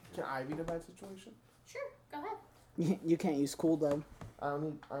Can I be the bad situation? Sure, go ahead. You can't use cool though. I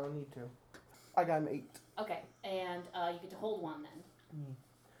don't need to. I got an 8. Okay, and you get to hold one then.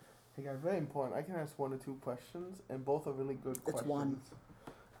 Hey guys, very important. I can ask 1 or 2 questions, and both are really good questions. It's 1.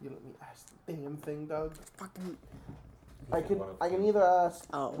 You let me ask the damn thing, Doug. Fucking. I can either ask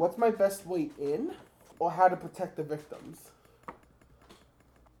Oh. what's my best way in, or how to protect the victims. What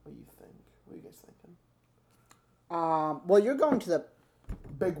do you think? What are you guys thinking? Well, you're going to the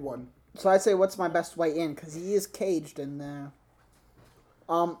Big one. So I'd say, what's my best way in? Because he is caged in there.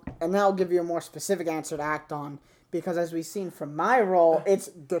 And now I'll give you a more specific answer to act on. Because as we've seen from my role, it's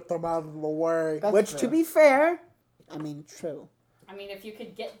get them out of the way. That's Which, fair. to be fair, I mean, true. I mean, if you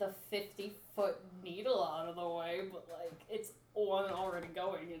could get the 50-foot needle out of the way, but, like, it's 1 already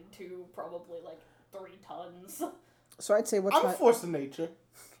going and 2 probably, like, 3 tons. So I'd say, what's I'm a force of nature.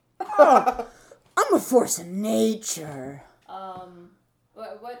 I'm a force of nature.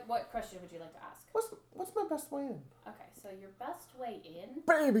 What question would you like to ask? What's my best way in? Okay, so your best way in...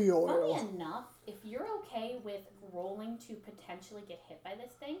 Baby oil. Funny enough, if you're okay with rolling to potentially get hit by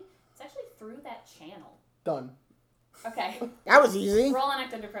this thing, it's actually through that channel. Done. Okay. That was easy. Roll and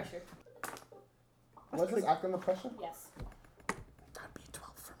act under pressure. What's this? Act under pressure? Yes. That'd be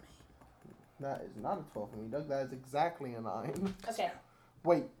 12 for me. That is not a 12 for me, Doug. That is exactly a 9. Okay.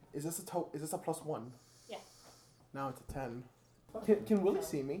 Wait, is this a +1? Yeah. Now it's a 10. Can Willie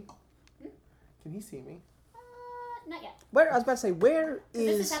see me? Can he see me? Not yet. I was about to say,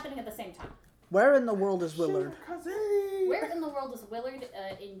 This is happening at the same time. where in the world is Willard? Where in the world is Willard?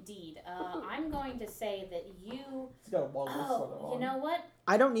 Indeed. I'm going to say that you... He's got a walrus sweater on. You know what?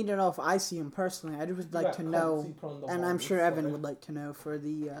 I don't need to know if I see him personally. I just would like to know, and I'm sure Evan would like to know for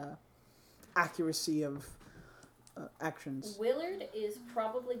the accuracy of actions. Willard is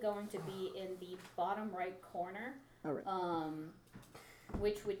probably going to be in the bottom right corner. All right.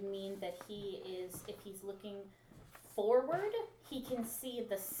 Which would mean that he is, if he's looking forward, he can see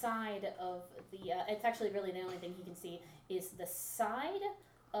the side of the, it's actually really the only thing he can see is the side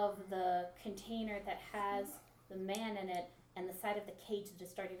of the container that has the man in it and the side of the cage that is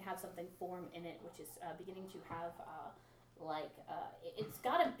starting to have something form in it, which is beginning to have, it's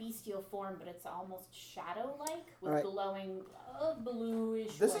got a bestial form, but it's almost shadow-like with glowing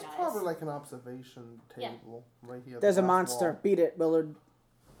bluish This white is eyes. probably like an observation table right here. There's a monster. Wall. Beat it, Willard.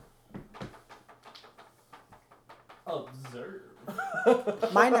 Observe.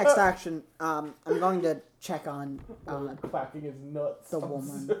 My next action, I'm going to check on Clacking his nuts. the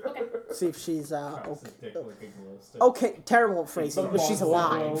woman. Okay. See if she's Okay. okay. Terrible phrasing, but she's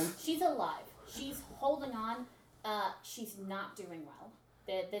alive. She's alive. She's holding on. She's not doing well.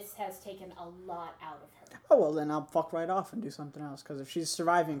 This has taken a lot out of her. Oh well, then I'll fuck right off and do something else. Because if she's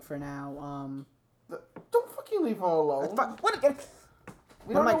surviving for now, Don't fucking leave her alone.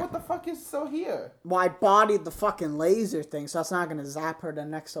 We don't know what the fuck is still here. Well, I bodied the fucking laser thing, so that's not gonna zap her to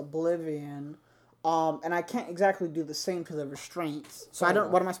next oblivion. And I can't exactly do the same to the restraints. So I don't.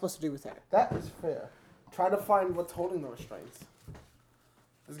 What am I supposed to do with her? That is fair. Try to find what's holding the restraints.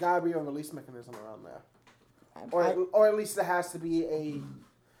 There's gotta be a release mechanism around there. Or at least there has to be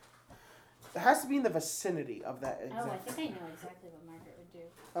It has to be in the vicinity of that exact. Oh, I think I know exactly what Margaret would do.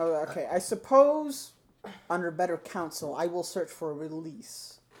 Oh, okay. I suppose, under better counsel, I will search for a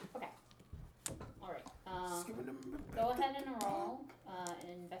release. Okay. All right. Go ahead and roll.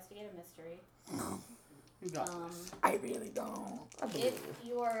 Investigate a mystery. You got this. I really don't. If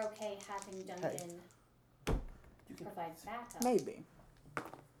you are okay having Duncan provide backup. Maybe.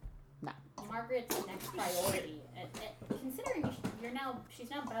 No. Margaret's next priority, considering she's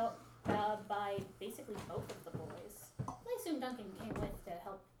now bound by basically both of the boys. I assume Duncan came with to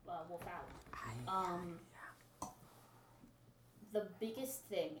help Wolf out. The biggest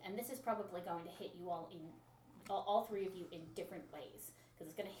thing, and this is probably going to hit you all 3 of you in different ways, because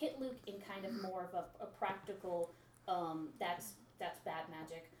it's going to hit Luke in kind of more of a practical, that's bad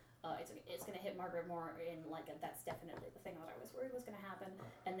magic. It's going to hit Margaret more in that's definitely the thing that I was worried was going to happen.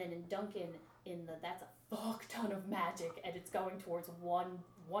 And then in Duncan, that's a fuck ton of magic, and it's going towards one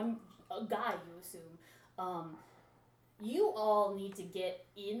guy, you assume. You all need to get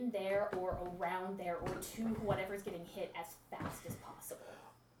in there or around there or to whatever's getting hit as fast as possible.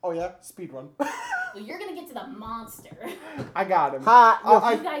 Oh yeah, speed run. Well, you're going to get to the monster. I got him.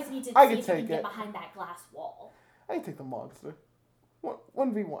 You guys need to see if you can get behind that glass wall. I can take the monster. 1v1. I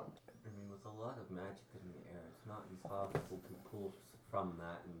mean, with a lot of magic in the air, it's not impossible to pull from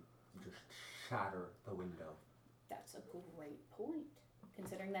that and just shatter the window. That's a great point.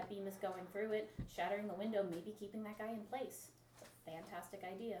 Considering that beam is going through it, shattering the window, maybe keeping that guy in place. It's a fantastic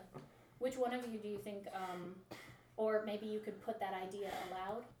idea. Which one of you do you think, or maybe you could put that idea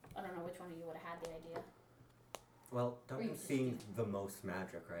aloud? I don't know which one of you would have had the idea. Well, you Duncan's just seeing the most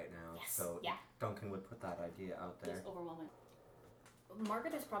magic right now, Yes, so yeah. Duncan would put that idea out there. Just overwhelming.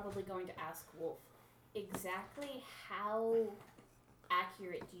 Margaret is probably going to ask Wolf, exactly how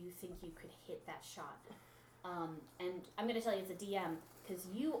accurate do you think you could hit that shot? And I'm going to tell you as a DM, because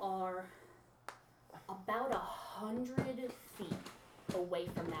you are about 100 feet away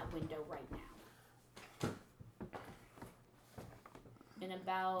from that window right now. In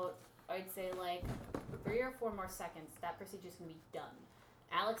about, I'd say like 3 or 4 more seconds, that procedure's going to be done.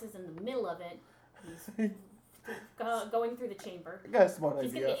 Alex is in the middle of it. He's going through the chamber. I got a smart idea.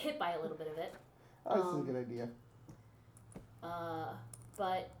 He's going to get hit by a little bit of it. Oh, this is a good idea.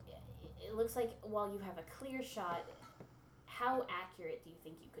 But it looks like while you have a clear shot, how accurate do you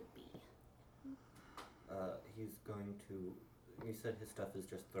think you could be? He's going to... You said his stuff is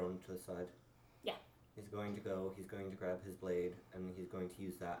just thrown to the side? Yeah. He's going to grab his blade, and he's going to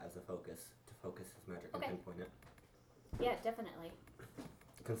use that as a focus, to focus his magic and pinpoint it. Yeah, definitely.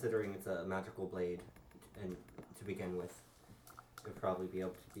 Considering it's a magical blade, and to begin with, it would probably be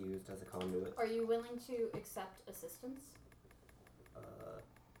able to be used as a conduit. Are you willing to accept assistance?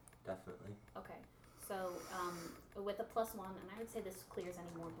 Definitely. Okay. So, with a +1, and I would say this clears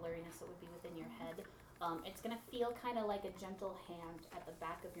any more blurriness that would be within your head, it's going to feel kind of like a gentle hand at the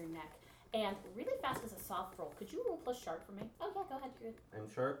back of your neck. And really fast as a soft roll. Could you roll +sharp for me? Oh, yeah, go ahead. You're good. I'm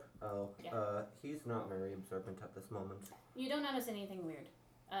sharp? Oh, Yeah. He's not very observant at this moment. You don't notice anything weird.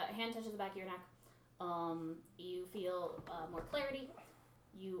 Hand touches the back of your neck. You feel more clarity.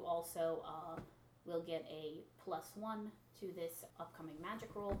 You also will get a +1 to this upcoming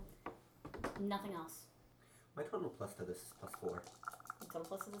magic roll. Nothing else. My total plus to this is +4. The total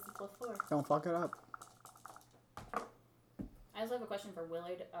plus to this is +4. Don't fuck it up. I also have a question for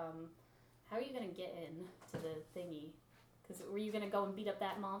Willard. How are you going to get in to the thingy? Because were you going to go and beat up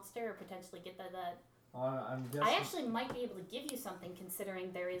that monster or potentially get that? I'm guessing. I actually might be able to give you something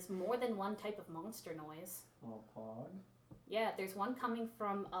considering there is more than one type of monster noise. Oh, Pog. Yeah, there's one coming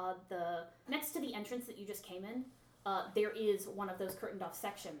from the next to the entrance that you just came in. There is one of those curtained off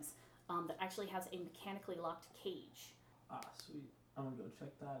sections that actually has a mechanically locked cage. Ah, sweet. I'm gonna go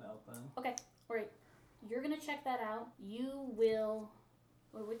check that out then. Okay, all right. You're gonna check that out. You will.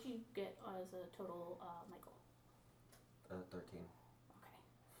 What would you get as a total, Michael? 13.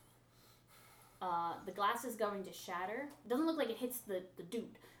 Okay. The glass is going to shatter. It doesn't look like it hits the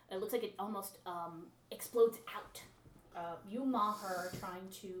dude. It looks like it almost explodes out. You Maher trying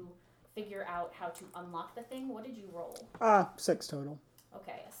to figure out how to unlock the thing. What did you roll? 6 total.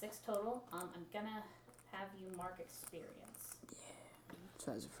 Okay, a 6 total. I'm gonna have you mark experience.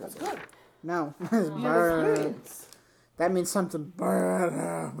 That's good. No. Yeah, That means something bad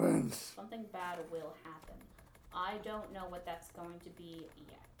happens. Something bad will happen. I don't know what that's going to be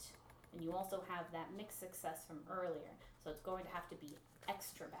yet. And you also have that mixed success from earlier, so it's going to have to be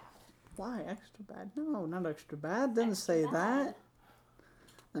extra bad. Why extra bad? No, not extra bad. Didn't Extra say bad. that.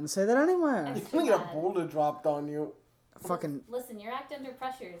 Didn't say that anywhere. Extra You get a bad. boulder dropped on you. Fucking. Listen, you're acting under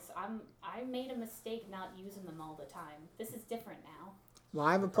pressures. I made a mistake not using them all the time. This is different now. Well,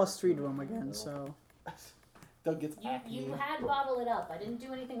 I have a +3 to him again, so. Doug gets You had bottle it up. I didn't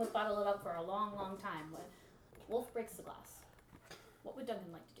do anything with bottle it up for a long, long time. Wolf breaks the glass. What would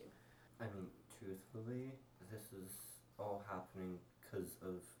Duncan like to do? I mean, truthfully, this is all happening because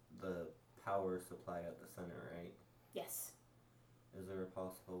of the power supply at the center, right? Yes, Is there a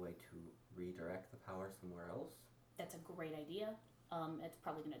possible way to redirect the power somewhere else? that's a great idea. It's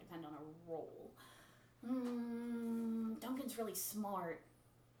probably going to depend on a roll. Duncan's really smart.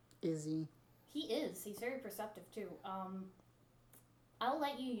 Is he? He is. He's very perceptive too. I'll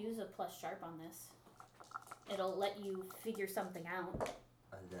let you use a +sharp on this. It'll let you figure something out.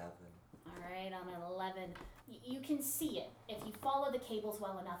 11. Alright, on an 11. You can see it if you follow the cables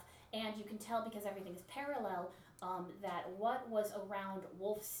well enough, and you can tell because everything is parallel that what was around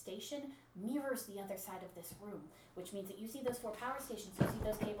Wolf's station mirrors the other side of this room, which means that you see those 4 power stations, you see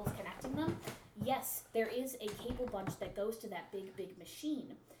those cables connecting them. Yes, there is a cable bunch that goes to that big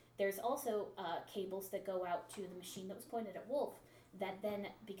machine. There's also cables that go out to the machine that was pointed at Wolf that then,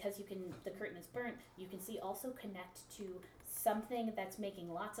 because the curtain is burnt, you can see also connect to something that's making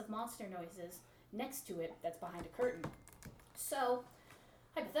lots of monster noises next to it that's behind a curtain. So,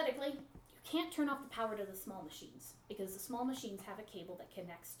 hypothetically, you can't turn off the power to the small machines because the small machines have a cable that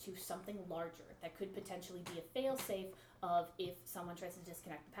connects to something larger that could potentially be a fail-safe of if someone tries to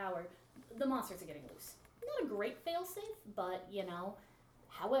disconnect the power, the monsters are getting loose. Not a great fail-safe, but,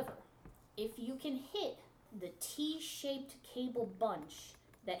 however, if you can hit the T-shaped cable bunch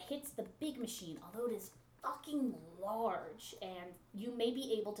that hits the big machine, although it is fucking large, and you may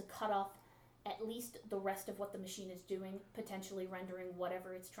be able to cut off at least the rest of what the machine is doing, potentially rendering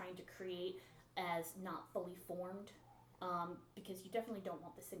whatever it's trying to create as not fully formed. Because you definitely don't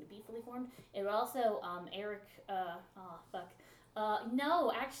want this thing to be fully formed. It would also, Eric,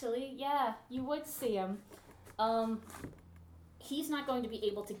 no, actually, yeah, you would see him. He's not going to be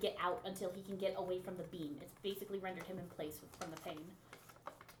able to get out until he can get away from the beam. It's basically rendered him in place from the pain.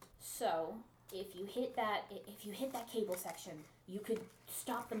 So, if you hit that cable section, you could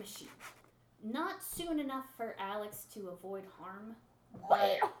stop the machine. Not soon enough for Alex to avoid harm,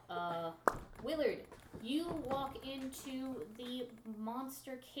 but, Willard, you walk into the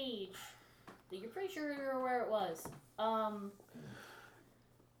monster cage that you're pretty sure you're where it was.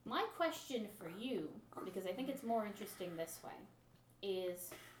 My question for you, because I think it's more interesting this way,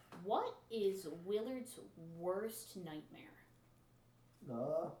 is what is Willard's worst nightmare?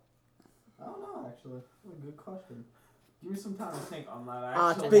 I don't know, actually. That's a good question. Give me some time to think on that, It's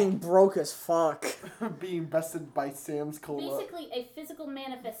actually. being broke as fuck. Being bested by Sam's Cola. Basically, a physical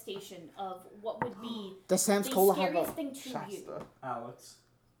manifestation of what would be Does Sam's the Cola have scariest a... thing to you. Shasta. Alex.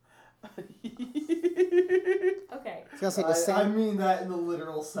 Okay. I was gonna say, does I Sam... mean that in the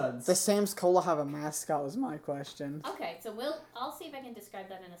literal sense. Does Sam's Cola have a mascot was my question. Okay, so I'll see if I can describe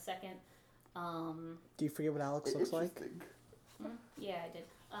that in a second. Do you forget what Alex looks like? Interesting. Yeah, I did.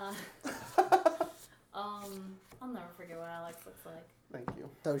 I'll never forget what Alex looks like. Thank you.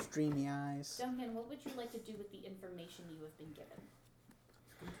 Those dreamy eyes. Duncan, what would you like to do with the information you have been given?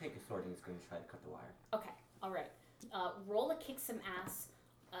 He's going to take a sword and he's going to try to cut the wire. Okay, alright. Roll a kick some ass.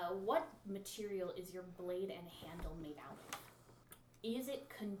 What material is your blade and handle made out of? Is it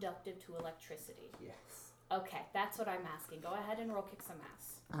conductive to electricity? Yes. Okay, that's what I'm asking. Go ahead and roll kick some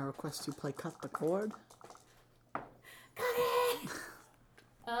ass. I request you play Cut the Cord. Cody!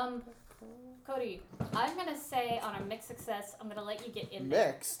 Cody, I'm gonna say on a mixed success, I'm gonna let you get in there.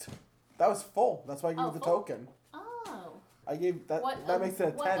 Mixed. That was full. That's why I gave you the full? token. Oh. I gave that. That makes it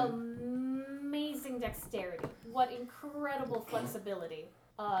a 10. What amazing dexterity. What incredible flexibility.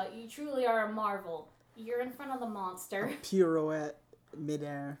 You truly are a marvel. You're in front of the monster. Pirouette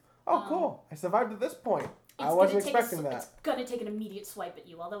midair. Oh, cool. I survived at this point. I It's wasn't gonna take expecting that. It's gonna take an immediate swipe at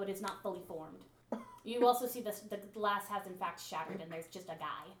you, although it is not fully formed. You also see the glass has in fact shattered, and there's just a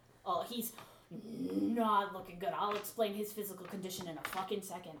guy. Oh, he's not looking good. I'll explain his physical condition in a fucking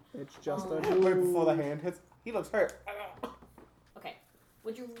second. It's just a... Right before the hand hits, he looks hurt. Okay,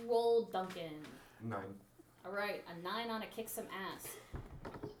 would you roll Duncan? 9. All right, a 9 on a kick some ass.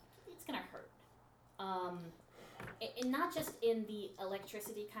 It's gonna hurt. And not just in the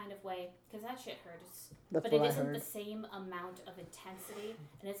electricity kind of way, because that shit hurts. That's But what it I isn't heard. the same amount of intensity,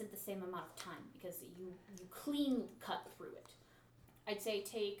 and isn't the same amount of time, because you clean cut through it. I'd say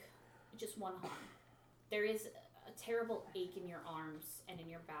take just one harm. There is a terrible ache in your arms and in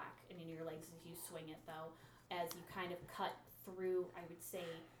your back and in your legs as you swing it, though, as you kind of cut through. I would say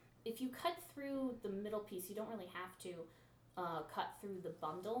if you cut through the middle piece, you don't really have to cut through the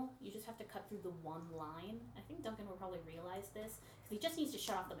bundle. You just have to cut through the one line. I think Duncan will probably realize this, because he just needs to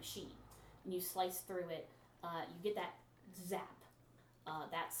shut off the machine. And you slice through it, you get that zap.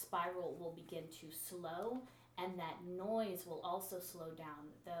 That spiral will begin to slow, and that noise will also slow down,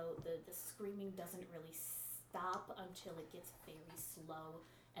 though the screaming doesn't really stop until it gets very slow,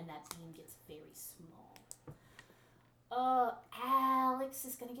 and that beam gets very small. Alex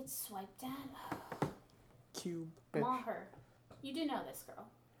is gonna get swiped at. Cube. Maher, you do know this girl.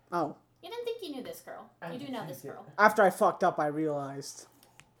 Oh. You didn't think you knew this girl. You do know this girl. After I fucked up, I realized.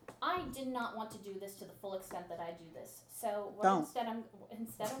 I did not want to do this to the full extent that I do this. So Don't.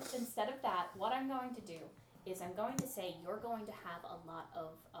 instead of that, what I'm going to do is I'm going to say you're going to have a lot of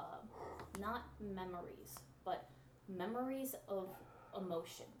not memories, but memories of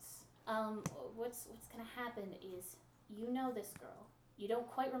emotions. What's gonna happen is you know this girl. You don't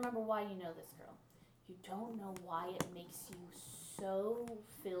quite remember why you know this girl. You don't know why it makes you so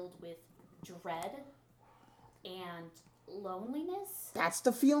filled with dread and loneliness. That's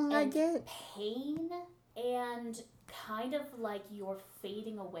the feeling I and get? pain, and kind of like you're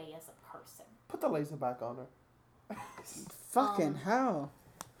fading away as a person. Put the laser back on her. Fucking hell.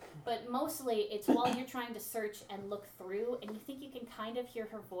 But mostly it's while you're trying to search and look through, and you think you can kind of hear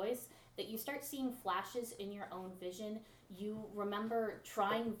her voice, that you start seeing flashes in your own vision. You remember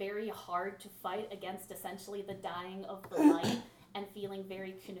trying very hard to fight against essentially the dying of the light and feeling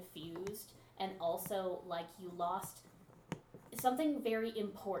very confused, and also like you lost something very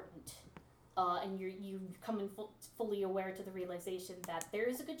important, and you coming fully aware to the realization that there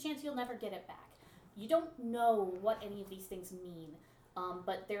is a good chance you'll never get it back. You don't know what any of these things mean,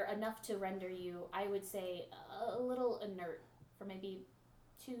 but they're enough to render you, I would say, a little inert for maybe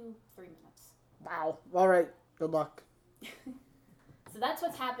 2-3 minutes. Wow. All right. Good luck. So that's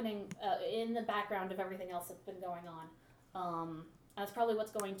what's happening in the background of everything else that's been going on. That's probably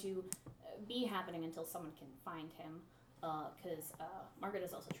what's going to be happening until someone can find him, because Margaret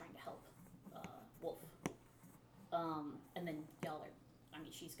is also trying to help Wolf. And then y'all are, I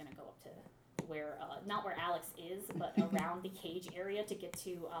mean, she's going to go up to where, not where Alex is, but around the cage area to get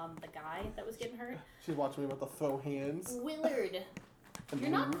to the guy that was getting hurt. She's watching me about to throw hands. Willard, you're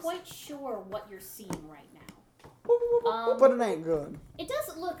not quite sure what you're seeing right now. But it ain't good. It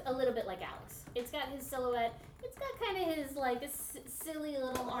does look a little bit like Alex. It's got his silhouette. It's got kind of his, like, silly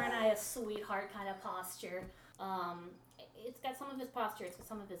little aren't I a sweetheart kind of posture. It's got some of his posture. It's got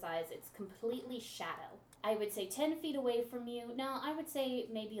some of his eyes. It's completely shadow. I would say 10 feet away from you. No, I would say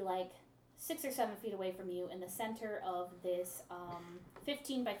maybe like 6 or 7 feet away from you in the center of this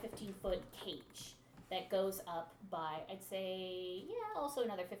 15 by 15 foot cage that goes up by, I'd say, yeah, also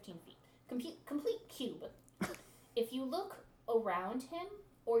another 15 feet. Complete cube. If you look around him,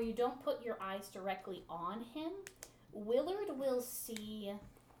 or you don't put your eyes directly on him, Willard will see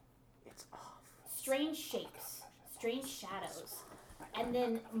strange shapes, strange shadows, and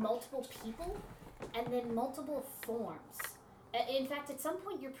then multiple people, and then multiple forms. In fact, at some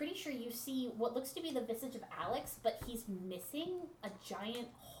point, you're pretty sure you see what looks to be the visage of Alex, but he's missing a giant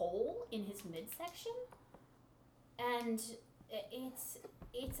hole in his midsection. And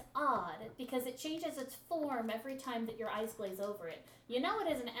it's odd, because it changes its form every time that your eyes glaze over it. You know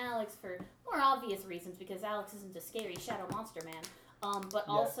it isn't Alex for more obvious reasons, because Alex isn't a scary shadow monster man, but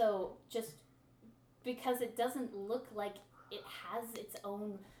also just because it doesn't look like it has its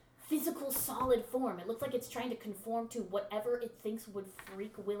own physical solid form. It looks like it's trying to conform to whatever it thinks would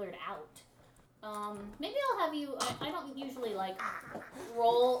freak Willard out. Maybe I'll have you, I don't usually I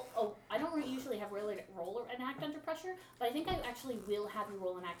don't usually have Willard roll an act under pressure, but I think I actually will have you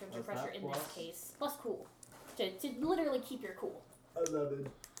roll an act under pressure in this case. Plus cool. To literally keep your cool. 11.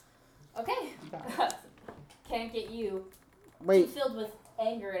 Okay. Can't get you. Wait. Too filled with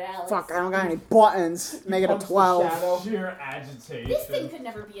anger at Alex. Fuck, I don't got any buttons. Make it a 12. Sheer agitation. This thing could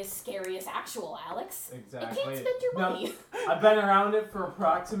never be as scary as actual Alex. Exactly. It can't spend your money. I've been around it for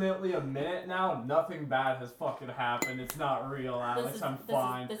approximately a minute now. Nothing bad has fucking happened. It's not real, Alex. I'm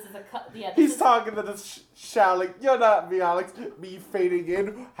fine. This is a yeah. He's talking to the shouting, "You're not me, Alex." Me fading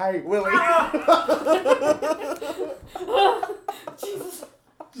in. Hey, Willie. Jesus.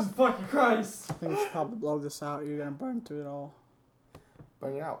 Jesus fucking Christ. I think we should probably blow this out. You're gonna burn through it all.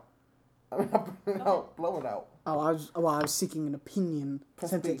 Burn it out. I mean, not burn it out. Blow it out. Oh, I was seeking an opinion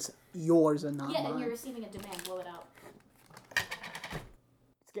since it's yours and not mine. Yeah, and you're receiving a demand. Blow it out.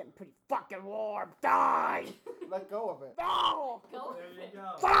 It's getting pretty fucking warm. Die! Let go of it. No! Go. There you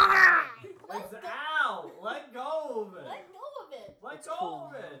go. Die! Ow! Let go of it. Let go of it. Let go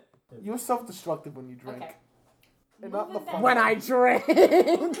of it. You're self-destructive when you drink. Okay. And not the Moving back- fun. When I drink!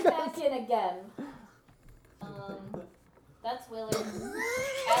 Moving back in again. That's Willard.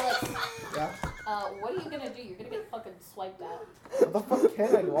 Alex, Yeah. what are you gonna do? You're gonna get fucking swiped out. What the fuck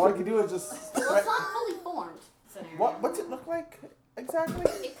can I do? All I can do is just. Well, it's not fully formed scenario. What's it look like exactly?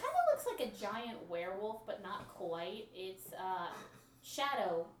 It kind of looks like a giant werewolf, but not quite. It's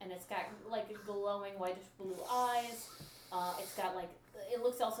shadow, and it's got like glowing whitish blue eyes. It's got like, it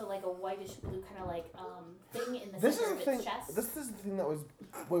looks also like a whitish blue kind of like thing in the This is center the of thing. its chest. This is the thing that was.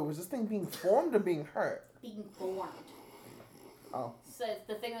 Wait, was this thing being formed or being hurt? Being formed. Oh. So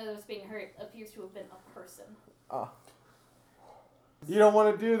the thing that was being hurt appears to have been a person. Oh. You don't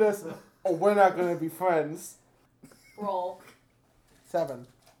want to do this, or we're not going to be friends. Roll. 7.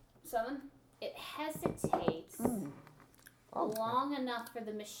 7. It hesitates long enough for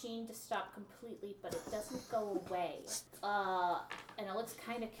the machine to stop completely, but it doesn't go away. And it looks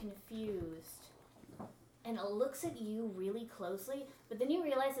kind of confused. And it looks at you really closely, but then you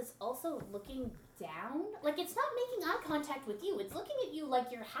realize it's also looking down. Like, it's not making eye contact with you. It's looking at you like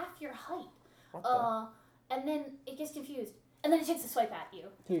you're half your height. And then it gets confused. And then it takes a swipe at you.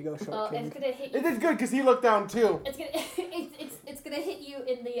 Here you go, short And it's gonna hit you. It did good because he looked down too. It's gonna it's gonna hit you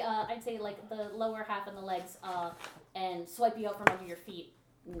in the I'd say like the lower half of the legs and swipe you out from under your feet,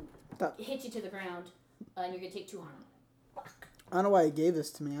 hit you to the ground, and you're gonna take 2 harm. I don't know why he gave this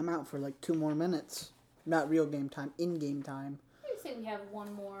to me. I'm out for like 2 more minutes. Not real game time, in-game time. I'd say we have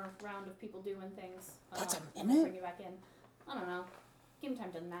one more round of people doing things. That's a and minute? Bring you back in. I don't know. Game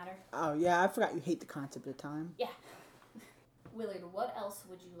time doesn't matter. Oh yeah, I forgot you hate the concept of time. Yeah. Willard, what else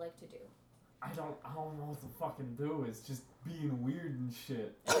would you like to do? I don't know what to fucking do. It's just being weird and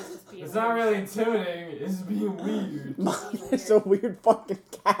shit. It's not really intimidating. It's just being weird. It's a weird fucking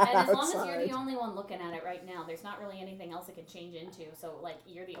cat And as long outside. as you're the only one looking at it right now, there's not really anything else it can change into. So, like,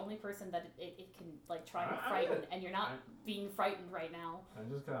 you're the only person that it can, like, try to frighten, and you're not being frightened right now. I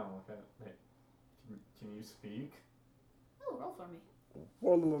just kind of look at it. Can you speak? Oh, roll for me.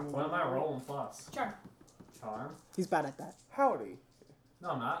 What am I rolling plus? Charm. Charm? He's bad at that. Howdy.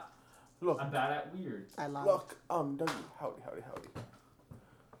 No, I'm not. Look. I'm bad at weird. I love Look, Dougie. Howdy.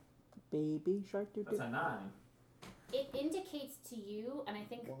 Baby shark. That's a 9. It indicates to you, and I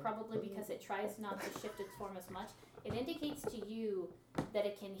think probably because it tries not to shift its form as much, it indicates to you that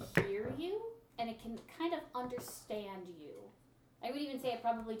it can hear you and it can kind of understand you. I would even say it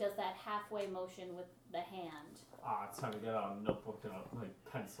probably does that halfway motion with the hand. It's time to get out a notebook and a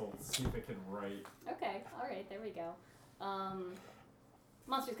pencil, see if it can write. Okay, alright, there we go.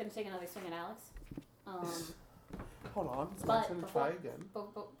 Monster's gonna take another swing at Alex. Hold on, it's my turn to try again.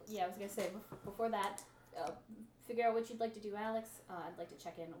 Yeah, I was gonna say, before that, figure out what you'd like to do, Alex. I'd like to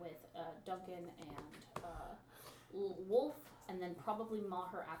check in with Duncan and Wolf, and then probably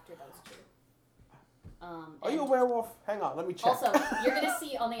Maher after those two. Are you a werewolf? Hang on, let me check. Also, you're gonna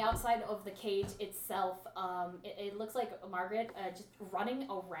see on the outside of the cage itself, it looks like Margaret just running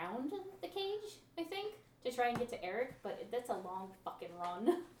around the cage, I think, to try and get to Eric, but that's a long fucking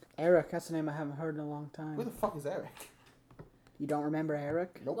run. Eric, that's a name I haven't heard in a long time. Who the fuck is Eric? You don't remember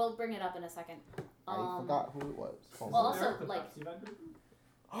Eric? Nope. We'll bring it up in a second. I forgot who it was. Well, also, Eric the like... Pepsi vendor?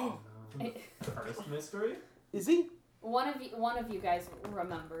 First mystery? Is he? One of you guys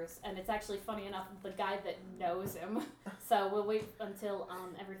remembers, and it's actually funny enough the guy that knows him. So we'll wait until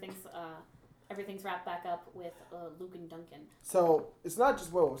everything's wrapped back up with Luke and Duncan. So it's not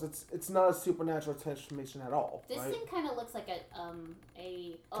just werewolves. It's not a supernatural transformation at all. This right? thing kind of looks like a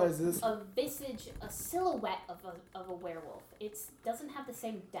visage, a silhouette of a werewolf. It doesn't have the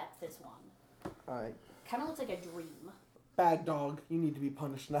same depth as one. All right. Kind of looks like a dream. Bad dog, you need to be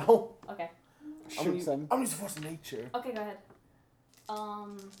punished now. Okay. Shoots him. I'm using force of nature. Okay, go ahead.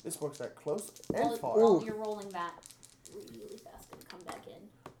 This works at close and far. While you're rolling that really fast and come back in.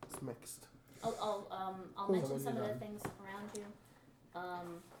 It's mixed. I'll mention some of the things around you.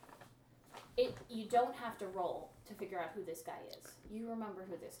 You don't have to roll to figure out who this guy is. You remember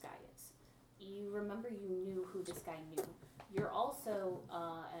who this guy is. You remember you knew who this guy knew. You're also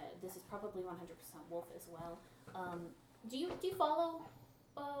this is probably 100% Wolf as well. Do you follow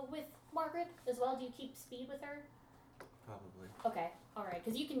with Margaret as well? Do you keep speed with her? Probably. Okay, all right,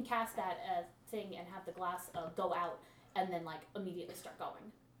 because you can cast that thing and have the glass go out and then like immediately start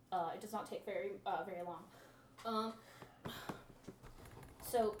going. It does not take very long.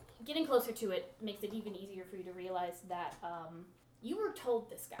 So getting closer to it makes it even easier for you to realize that you were told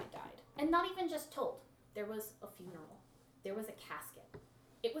this guy died, and not even just told. There was a funeral. There was a casket.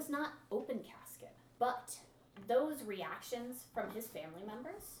 It was not open casket, but those reactions from his family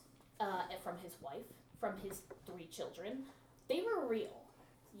members, from his wife, from his 3 children, they were real.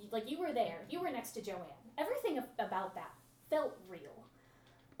 Like, you were there. You were next to Joanne. Everything about that felt real.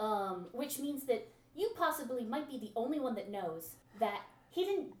 Which means that you possibly might be the only one that knows that he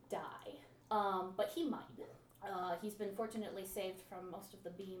didn't die. But he might. He's been fortunately saved from most of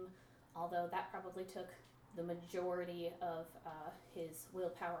the beam, although that probably took the majority of his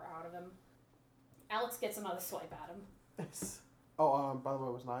willpower out of him. Alex gets another swipe at him. Oh, by the way,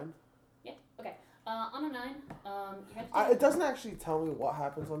 it was 9? Yeah, okay. On a 9, you have to it doesn't actually tell me what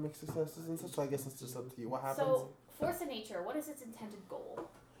happens on mixed successes and such, so I guess it's just up to you. What happens? So, force of nature, what is its intended goal?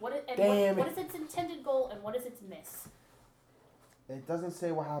 What is its intended goal and what is its miss? It doesn't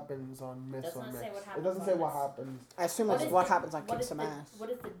say what happens on miss or mix. It doesn't say what happens. I assume that's what happens on kick some ass. What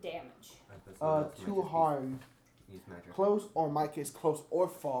is the damage? 2 harm. Use magic. Close, or in my case, close or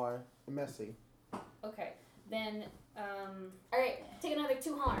far, messy. Okay, then, alright, take another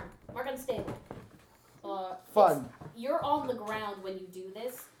 2 harm. Mark unstable. Fun. You're on the ground when you do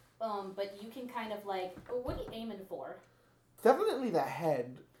this, but you can kind of like, what are you aiming for? Definitely the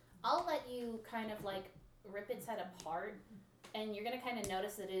head. I'll let you kind of like rip its head apart, and you're gonna kind of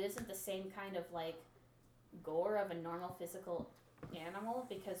notice that it isn't the same kind of like gore of a normal physical animal,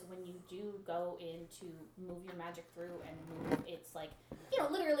 because when you do go in to move your magic through and move, it's like, you know,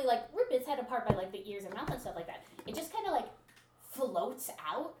 literally like rip its head apart by like the ears and mouth and stuff like that. It just kind of like floats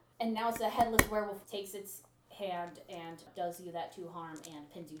out, and now it's a headless werewolf takes its hand and does you that 2 harm and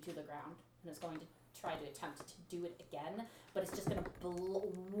pins you to the ground, and is going to try to attempt to do it again, but it's just going to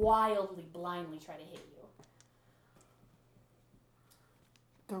wildly, blindly try to hit you.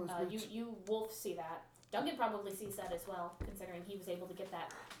 You Wolf see that. Duncan probably sees that as well, considering he was able to get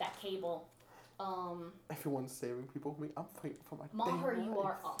that cable Everyone's saving people. I'm fighting for my Maher, damn you life.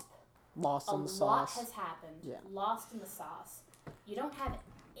 are up. Lost A in the lot sauce. has happened. Yeah. Lost in the sauce. You don't have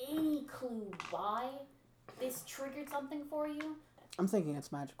any clue why this triggered something for you. I'm thinking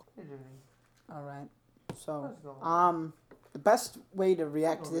it's magical. Mm-hmm. All right. So, the best way to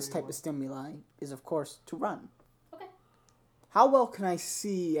react to this type of stimuli is, of course, to run. Okay. How well can I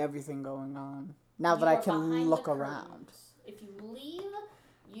see everything going on now that I can look around? If you leave,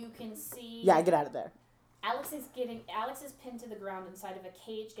 you can see. Yeah, I get out of there. Alex is pinned to the ground inside of a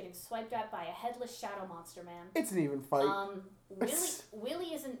cage, getting swiped at by a headless shadow monster man. It's an even fight.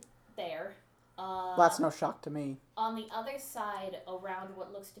 Willie isn't there. Well, that's no shock to me. On the other side, around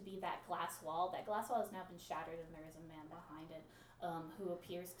what looks to be that glass wall has now been shattered, and there is a man behind it who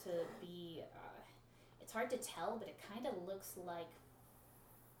appears to be. It's hard to tell, but it kind of looks like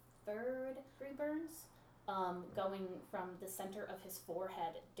third-degree burns. Going from the center of his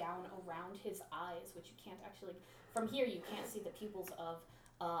forehead down around his eyes, which you can't actually, from here you can't see the pupils of,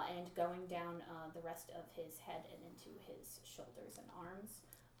 and going down the rest of his head and into his shoulders and arms,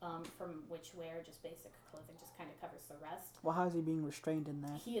 from which wear just basic clothing just kind of covers the rest. Well, how is he being restrained in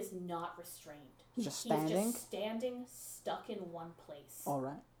there? He is not restrained. He's just standing? He's just standing, stuck in one place. All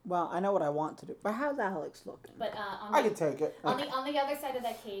right. Well, I know what I want to do. But how's Alex looking? But I can take it. On the other side of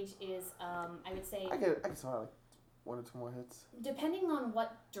that cage is, I would say... I can survive like 1 or 2 more hits. Depending on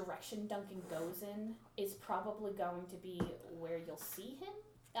what direction Duncan goes in, is probably going to be where you'll see him.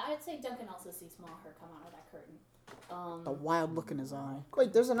 I'd say Duncan also sees Maher come out of that curtain. The wild look in his eye.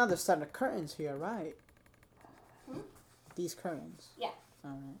 Wait, there's another set of curtains here, right? These curtains. Yeah.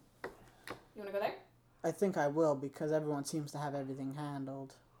 All right. You want to go there? I think I will because everyone seems to have everything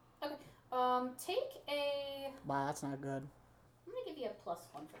handled. Okay. Take a... Wow, that's not good. I'm going to give you a +1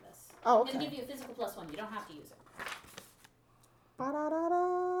 for this. Oh, I'm okay. going to give you a physical +1. You don't have to use it.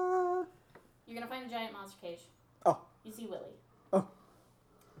 Ba-da-da-da. You're going to find a giant monster cage. Oh. You see Willie. Oh.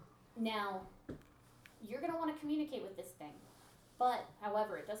 Now, you're going to want to communicate with this thing. But,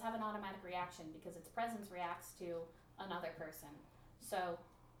 however, it does have an automatic reaction because its presence reacts to another person. So,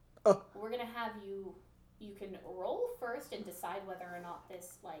 we're going to have you can roll first and decide whether or not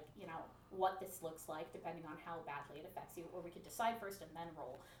this, what this looks like, depending on how badly it affects you. Or we could decide first and then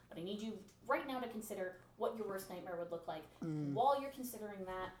roll. But I need you right now to consider what your worst nightmare would look like. While you're considering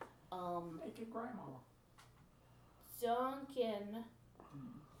that, Make it grandma. Duncan,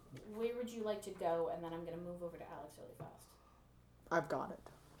 where would you like to go? And then I'm going to move over to Alex really fast. I've got it.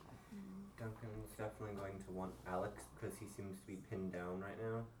 Duncan's definitely going to want Alex because he seems to be pinned down right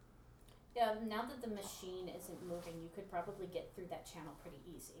now. Now that the machine isn't moving, you could probably get through that channel pretty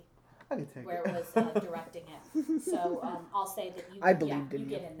easy. I can take where it. it was directing it. So I'll say that you. I believed in you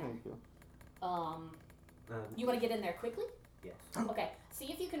you. get in there. You want to get in there quickly? Yes. Okay.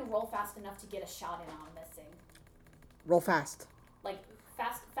 See if you can roll fast enough to get a shot in on this thing. Roll fast. Like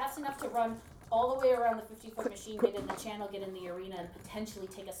fast enough to run all the way around the 50-foot machine, get in the channel, get in the arena, and potentially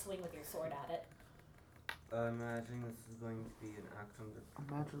take a swing with your sword at it. I'm imagining this is going to be an action.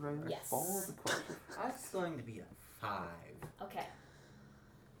 Imagine right Yes. follow the question. That's going to be a 5. Okay.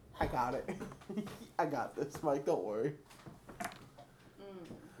 I got it. I got this, Mike. Don't worry.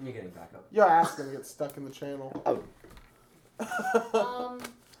 You're getting back up. Your ass gonna get stuck in the channel.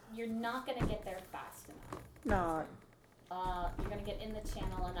 You're not gonna get there fast enough. No. You're gonna get in the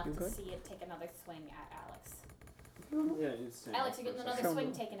channel enough You to good? see it take another swing at Alex. Yeah, it's Alex, you're getting another Show swing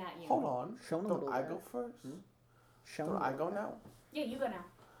me. taken at you. Hold on. Show him a Don't little I bit. go first? Show Don't him. I go now? Yeah, you go now.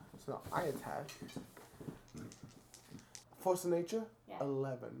 So now I attack. Force of nature, Yeah.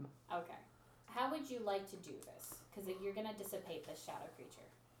 11. Okay. How would you like to do this? Because you're gonna dissipate this shadow creature.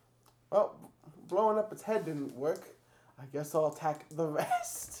 Well, blowing up its head didn't work. I guess I'll attack the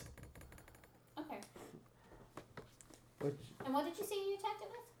rest. Okay. Which, And what did you say you attacked it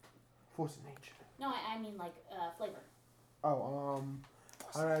with? force of nature. No, I mean like flavor. Oh,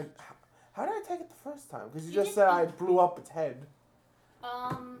 how did I attack it the first time? Because you You just did- said I blew up its head.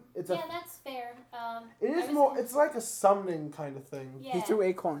 It's yeah, that's fair. It is more. It's like a summoning kind of thing. Yeah. He threw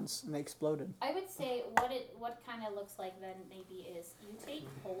acorns and they exploded. I would say what kind of looks like then maybe is you take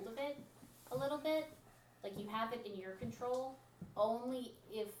hold of it a little bit, like you have it in your control, only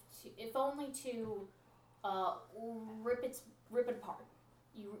if only to rip it apart.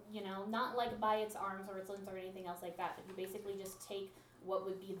 You know, not like by its arms or its limbs or anything else like that, but you basically just take what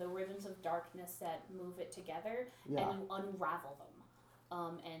would be the ribbons of darkness that move it together Yeah. and you unravel them.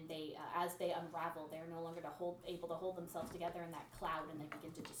 And they, as they unravel, they're no longer able to hold themselves together in that cloud, and they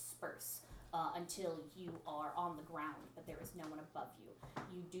begin to disperse until you are on the ground, but there is no one above you.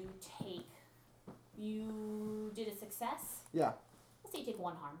 You did a success. Yeah. Let's say you take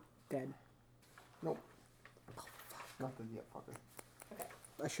 1 harm. Dead. Nope. Nothing yet, fucker. Okay.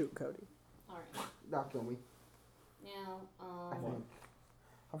 I shoot Cody. All right. That'll kill me. Now, I think.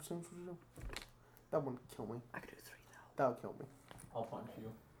 How much damage would you do? That wouldn't kill me. I could do 3 though. That'll kill me. I'll punch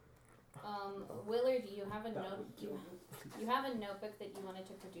you. Willard, you have a note. You have a notebook that you wanted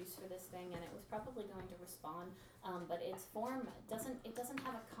to produce for this thing, and it was probably going to respond. But its form doesn't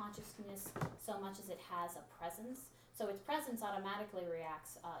have a consciousness so much as it has a presence. So its presence automatically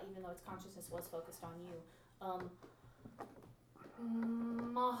reacts, even though its consciousness was focused on you.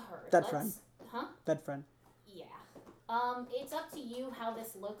 Maher. Dead friend. Huh? Dead friend. Yeah. It's up to you how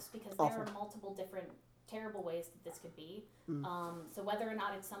this looks because there are multiple different terrible ways that this could be. So whether or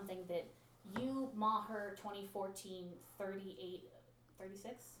not it's something that you, Maher, 2014,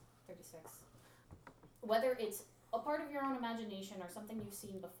 36, whether it's a part of your own imagination or something you've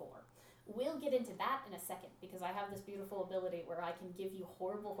seen before. We'll get into that in a second because I have this beautiful ability where I can give you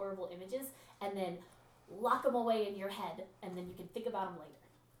horrible, horrible images and then lock them away in your head and then you can think about them later.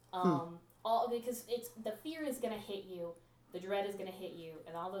 All because it's the fear is going to hit you, the dread is going to hit you,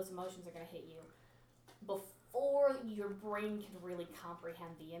 and all those emotions are going to hit you before your brain can really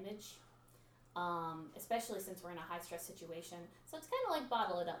comprehend the image. Especially since we're in a high-stress situation. So it's kind of like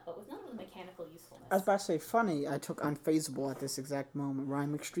bottle it up, but with none of the mechanical usefulness. I was about to say, funny, I took unfazable at this exact moment where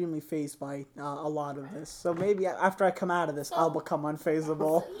I'm extremely phased by a lot of this. So maybe after I come out of this, I'll become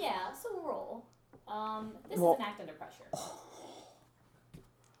unfazable. So roll. This is an act under pressure.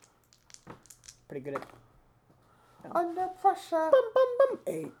 Pretty good at... Under pressure. Bum, bum, bum.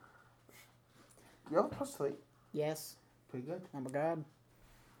 8. You have a +3. Yes. Pretty good. Oh my god.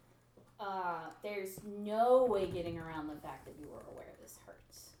 There's no way getting around the fact that you were aware this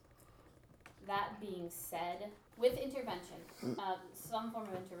hurts. That being said, with intervention, some form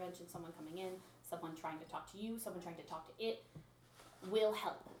of intervention, someone coming in, someone trying to talk to you, someone trying to talk to it, will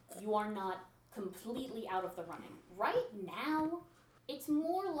help. You are not completely out of the running. Right now, it's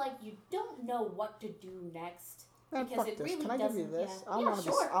more like you don't know what to do next. Man, because fuck it this. really Can I give you doesn't- this? yeah. I Yeah, want to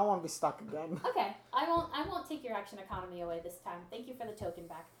sure. be. I want to be stuck again. Okay, I won't take your action economy away this time. Thank you for the token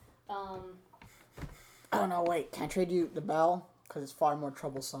back. Oh no, wait. Can I trade you the bell? Because it's far more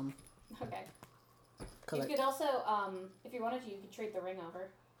troublesome. Okay. You could also, if you wanted to, you could trade the ring over.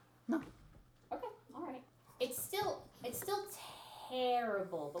 No. Okay, all right. It's still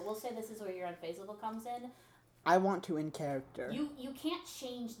terrible, but we'll say this is where your unfazable comes in. I want to in character. You can't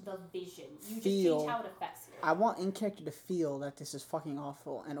change the vision. You just Feel. change how it affects you. I want in character to feel that this is fucking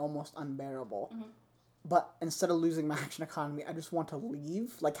awful and almost unbearable. Mm-hmm. But instead of losing my action economy, I just want to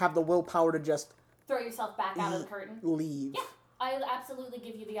leave. Like, have the willpower to just Throw yourself back out of the curtain. leave. Yeah, I'll absolutely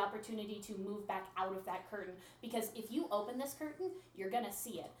give you the opportunity to move back out of that curtain. Because if you open this curtain, you're going to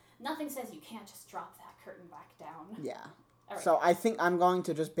see it. Nothing says you can't just drop that curtain back down. Yeah. All right. So I think I'm going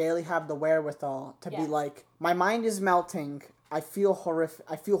to just barely have the wherewithal to be like, my mind is melting. I feel horrified.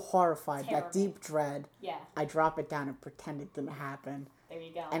 Terrible. That deep dread. Yeah, I drop it down and pretend it didn't happen. there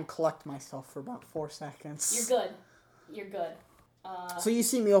you go. And collect myself for about 4 seconds. You're good. You're good. So you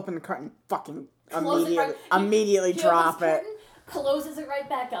see me open the curtain, fucking Close it right- immediately he drop opens the it. curtain, closes it right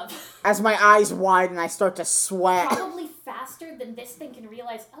back up. As my eyes widen, I start to sweat. Probably faster than this thing can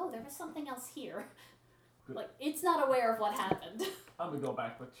realize, oh, there was something else here. Like, it's not aware of what happened. I'm gonna go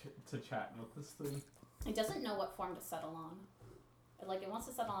back to chatting with this thing. It doesn't know what form to settle on. Like, it wants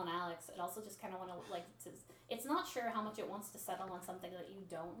to settle on Alex. It also just kind of want to, like, it's not sure how much it wants to settle on something that you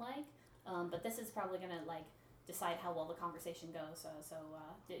don't like. But this is probably going to, like, decide how well the conversation goes. So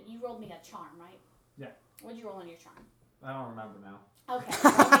you rolled me a charm, right? Yeah. What'd you roll on your charm? I don't remember now.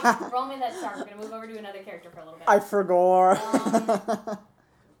 Okay. Roll me that charm. We're going to move over to another character for a little bit. I forgot.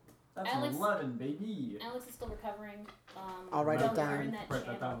 That's Alex- 11, baby. Alex is still recovering. I'll write don't it down. burn that Write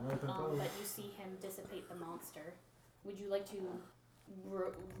that channel, down, write that down. But you see him dissipate the monster. Would you like to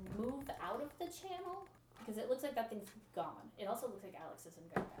move out of the channel? Because it looks like that thing's gone. It also looks like Alex is in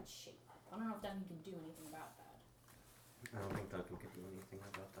very bad shape. I don't know if Duncan can do anything about that. I don't think Duncan could do anything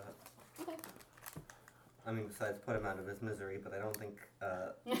about that. Okay. I mean, besides put him out of his misery, but I don't think,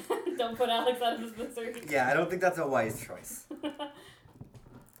 Don't put Alex out of his misery. yeah, I don't think that's a wise choice.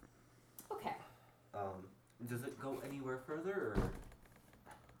 Okay. Does it go anywhere further, or?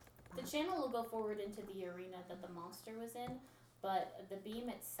 The channel will go forward into the arena that the monster was in, but the beam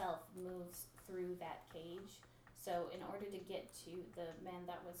itself moves through that cage. So in order to get to the man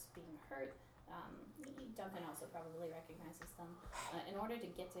that was being hurt, Duncan also probably recognizes them. In order to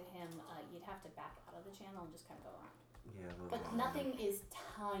get to him, you'd have to back out of the channel and just kind of go around. Yeah, But nothing is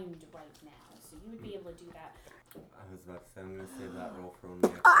timed right now, so you would be able to do that. I was about to say, I'm going to save that roll for when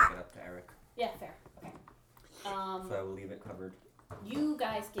we have to get up to Eric. Yeah, fair. Okay. So I will leave it covered. You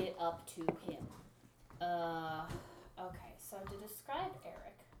guys get up to him. Okay, so to describe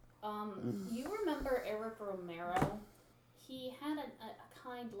Eric, you remember Eric Romero? He had a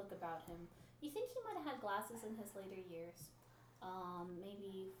kind look about him. You think he might have had glasses in his later years?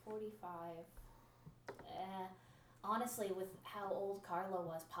 Maybe 45. Honestly, with how old Carlo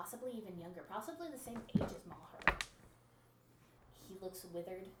was, possibly even younger, possibly the same age as Maher. He looks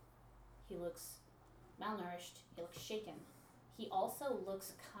withered. He looks malnourished. He looks shaken. He also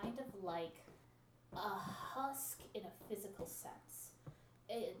looks kind of like a husk in a physical sense.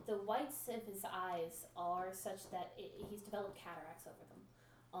 The whites of his eyes are such that he's developed cataracts over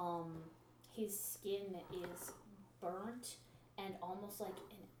them. His skin is burnt and almost like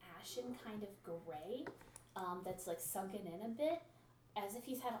an ashen kind of gray that's like sunken in a bit, as if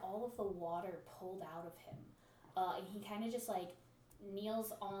he's had all of the water pulled out of him. And he kind of just like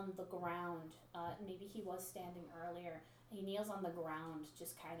kneels on the ground. Maybe he was standing earlier. He kneels on the ground,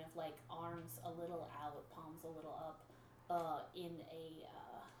 just kind of like arms a little out, palms a little up, in a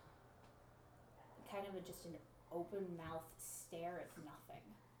kind of just an open-mouthed stare at nothing.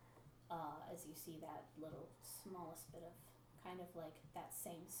 As you see that little smallest bit of kind of like that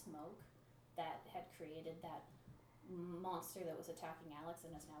same smoke that had created that monster that was attacking Alex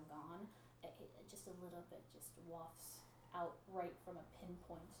and is now gone. It just a little bit just wafts out right from a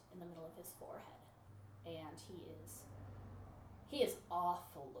pinpoint in the middle of his forehead, and he is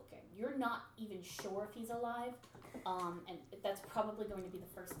awful looking. You're not even sure if he's alive, and that's probably going to be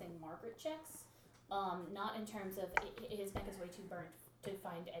the first thing Margaret checks. Not in terms of his neck is way too burnt to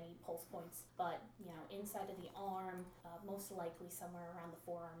find any pulse points, but inside of the arm, most likely somewhere around the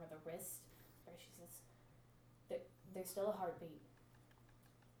forearm or the wrist, where she says, "There's still a heartbeat.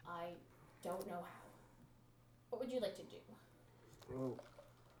 I don't know how. What would you like to do?" Well,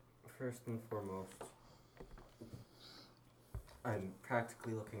 first and foremost, I'm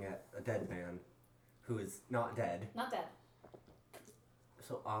practically looking at a dead man who is not dead. Not dead.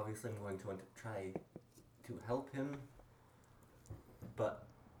 So obviously I'm going to want to try to help him, but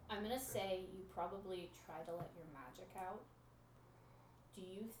I'm gonna say you probably try to let your magic out. Do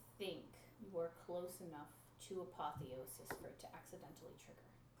you think you are close enough to apotheosis for it to accidentally trigger?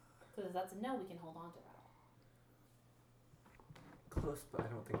 Because if that's a no, we can hold on to that. close, but I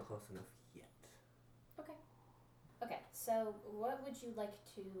don't think close enough yet. Okay, so what would you like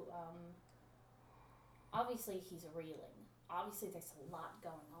to, obviously he's reeling. Obviously there's a lot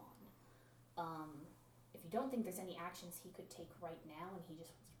going on. If you don't think there's any actions he could take right now and he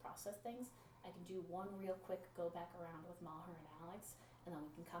just wants to process things, I can do one real quick go back around with Maher and Alex, and then we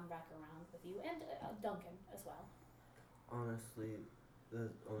can come back around with you and Duncan as well. Honestly,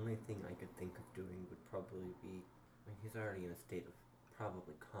 the only thing I could think of doing would probably be, he's already in a state of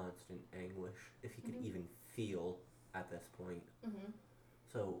probably constant anguish, if he could even feel at this point.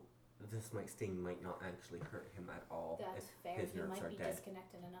 So this sting might not actually hurt him at all. That's if fair. His He nerves might are be dead.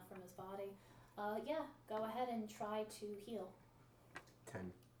 disconnected enough from his body. Yeah, go ahead and try to heal.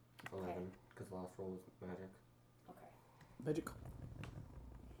 10, 11, because last roll was magic. Okay. Magic.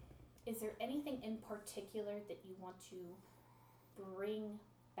 Is there anything in particular that you want to bring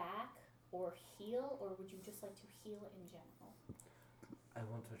back or heal, or would you just like to heal in general? I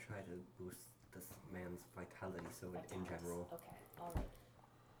want to try to boost this man's vitality, so in general. Okay, alright.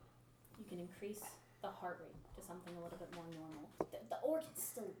 You can increase the heart rate to something a little bit more normal. The organs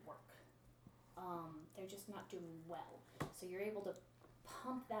still work. They're just not doing well. So you're able to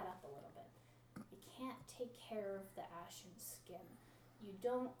pump that up a little bit. You can't take care of the ashen skin. You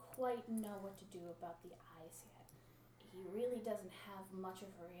don't quite know what to do about the eyes yet. He really doesn't have much of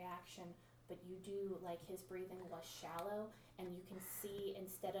a reaction, but you do, like, his breathing was shallow, and you can see,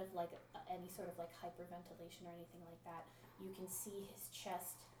 instead of like any sort of like hyperventilation or anything like that, you can see his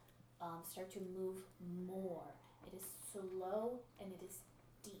chest start to move more. It is slow and it is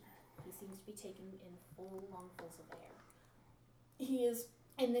deep. He seems to be taking in full lungfuls of air. He is,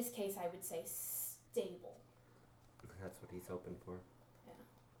 in this case, I would say, stable. That's what he's hoping for.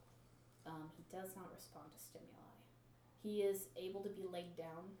 Yeah. He does not respond to stimuli. He is able to be laid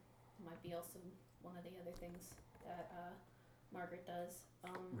down. Might be also one of the other things that Margaret does.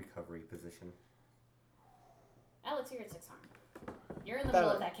 Recovery position. Alex, you're at 6 harm. You're in the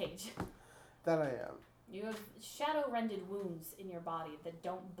middle of that cage. That I am. You have shadow-rended wounds in your body that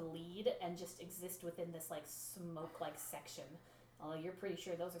don't bleed and just exist within this like smoke-like section. You're pretty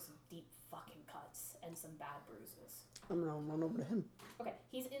sure those are some deep fucking cuts and some bad bruises. I'm gonna run over to him. Okay,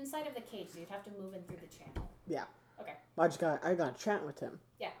 he's inside of the cage, so you'd have to move in through the channel. Yeah. Okay. I got to chat with him.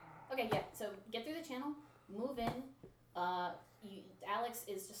 Yeah. Okay, yeah. So get through the channel, move in. Alex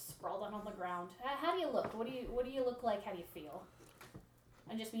is just sprawled out on the ground. How do you look? What do you look like? How do you feel?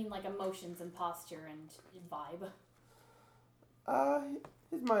 I just mean like emotions and posture and vibe.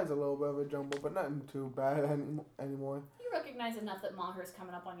 His mind's a little bit of a jumble, but nothing too bad anymore. You recognize enough that Maher's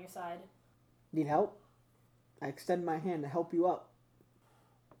coming up on your side. Need help? I extend my hand to help you up.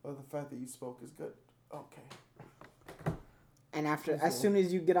 Well, the fact that you spoke is good. Okay. And as soon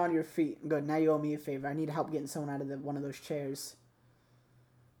as you get on your feet, good. Now you owe me a favor. I need help getting someone out of one of those chairs.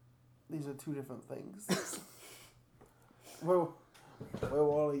 These are two different things. Where were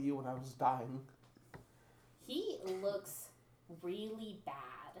all of you when I was dying? He looks really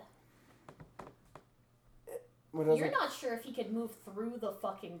bad. You're not sure if he could move through the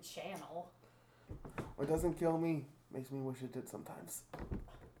fucking channel. What doesn't kill me makes me wish it did sometimes.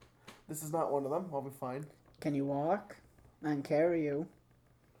 This is not one of them. I'll be fine. Can you walk? I can carry you.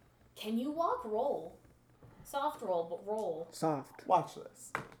 Can you walk? Roll. Soft roll, but roll. Soft. Watch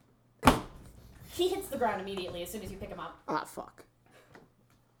this. He hits the ground immediately as soon as you pick him up. Ah, fuck.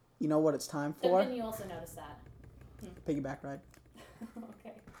 You know what it's time for? Then you also notice that. Piggyback ride.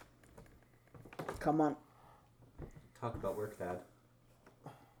 Okay. Come on. Talk about work, Dad.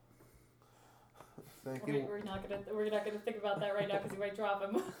 Thank you. We're not gonna think about that right now because you might drop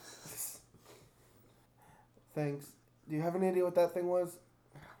him. Thanks. Do you have any idea what that thing was?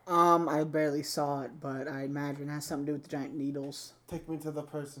 I barely saw it, but I imagine it has something to do with the giant needles. Take me to the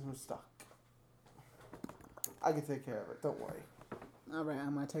person who's stuck. I can take care of it. Don't worry. All right,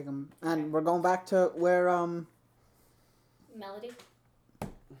 I'm gonna take him, and we're going back to where Melody. Is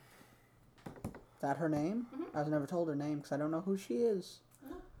that her name? Mm-hmm. I've never told her name because I don't know who she is.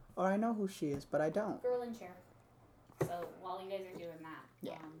 No. Or I know who she is, but I don't. Girl in chair. So while you guys are doing that,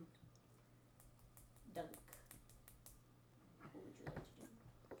 Yeah. Dunk. What would you like to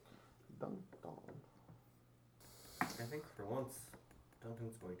do? Dun, dun. I think for once,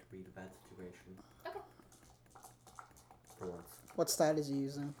 Duncan's going to be the bad situation. Okay. For once. What stat is he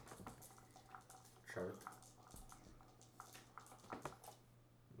using? Sharp.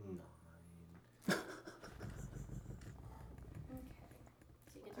 9. Okay.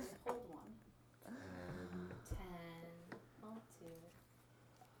 So you get to hold one. 10. Hold 2.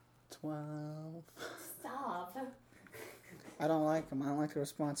 12. Stop. I don't like him. I don't like the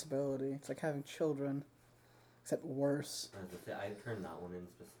responsibility. It's like having children, except worse. As I say, I turned that one in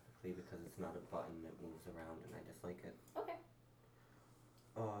specifically because it's not a button that moves around and I dislike it. Okay.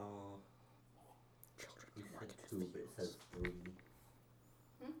 You said 2, but it says 3.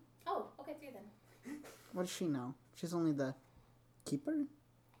 Oh, okay, 3 then. What does she know? She's only the keeper?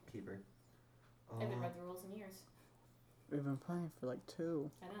 Keeper. I haven't read the rules in years. We've been playing for like 2.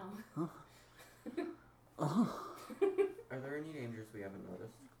 I know. Oh. Are there any dangers we haven't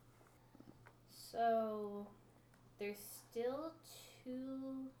noticed? So, there's still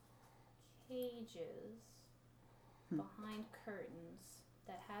 2 cages behind curtains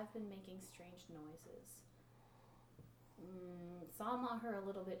that have been making strange noises. Saw Maher a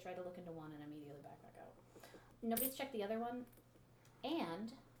little bit, tried to look into one, and immediately back out. Nobody's checked the other one,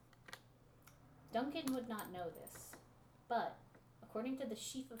 and Duncan would not know this, but according to the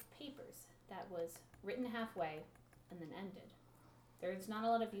sheaf of papers that was written halfway and then ended, there's not a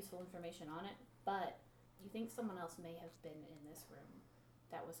lot of useful information on it, but you think someone else may have been in this room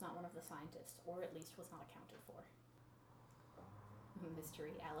that was not one of the scientists, or at least was not accounted for.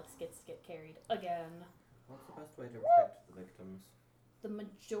 Mystery. Alex gets carried again. What's the best way to protect the victims? The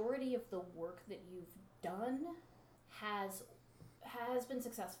majority of the work that you've done has been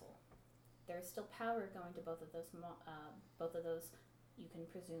successful. There is still power going to both of those you can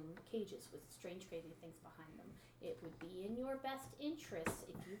presume cages with strange, crazy things behind them. It would be in your best interest,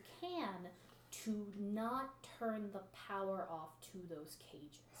 if you can, to not turn the power off to those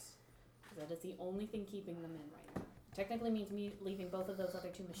cages. Because that is the only thing keeping them in right now. Technically means me leaving both of those other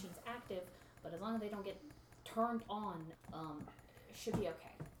 2 machines active, but as long as they don't get turned on, it should be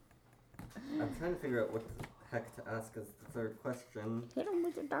okay. I'm trying to figure out what the heck to ask as the third question. Hit him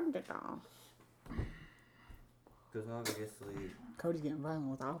with your dun-dun-dun. Because obviously... Cody's getting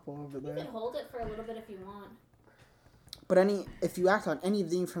violent with Apple over You there. can hold it for a little bit if you want. But if you act on any of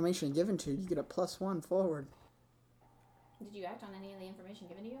the information given to you, you get a +1 forward. Did you act on any of the information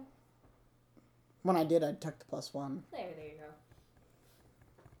given to you? When I did, I took the +1. There you go.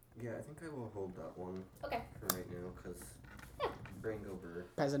 Yeah, I think I will hold that one Okay. for right now, because brain over.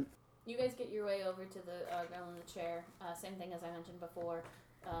 Peasant. You guys get your way over to the girl in the chair. Same thing as I mentioned before.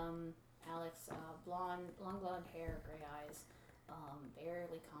 Alex, long blonde hair, gray eyes,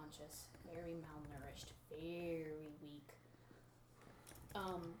 barely conscious, very malnourished, very weak.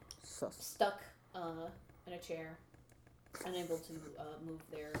 Stuck in a chair, unable to move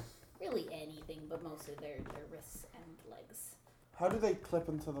really anything, but mostly their wrists and legs. How do they clip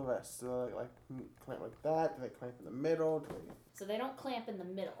into the wrist? Do they like clamp like that? Do they clamp in the middle? So they don't clamp in the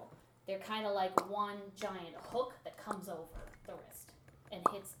middle. They're kind of like one giant hook that comes over the wrist and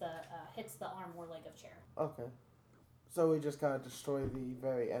hits the arm or leg of chair. Okay. So we just gotta destroy the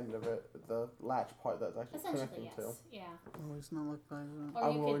very end of it, the latch part that's actually Essentially, connecting yes. Yeah. Oh, it's not like that. Or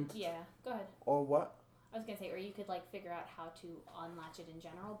I'm you going could, yeah. Go ahead. Or what? I was gonna say, or you could like figure out how to unlatch it in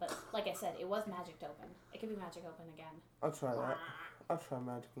general. But like I said, it was magic open. It could be magic open again. I'll try that. I'll try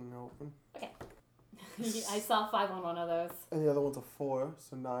magicking open. Okay. I saw 5 on one of those. And the other one's a 4,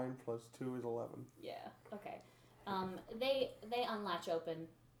 so 9 plus 2 is 11. Yeah. Okay. They unlatch open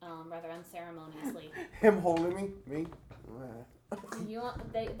rather unceremoniously. Him holding me? Me?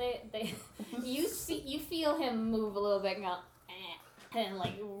 You feel him move a little bit and go, and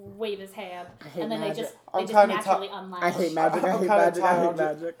like wave his hand, and then magic. they just I'm naturally unlatch. I hate magic. I hate magic. I hate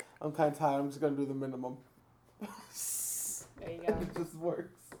magic. I'm kind of tired. I'm just gonna do the minimum. There you go. It just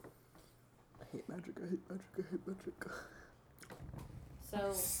works. I hate magic. I hate magic. I hate magic.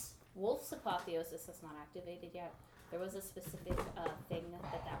 So, Wolf's apotheosis is not activated yet. There was a specific thing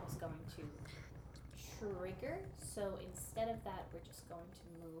that was going to trigger. So instead of that, we're just going to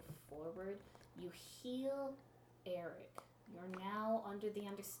move forward. You heal Eric. You're now under the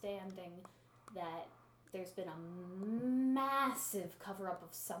understanding that there's been a massive cover-up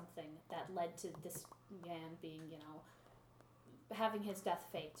of something that led to this man being, having his death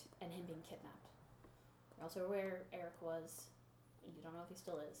faked and him being kidnapped. You're also aware Eric was, you don't know if he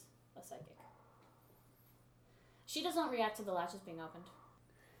still is, a psychic. She does not react to the latches being opened.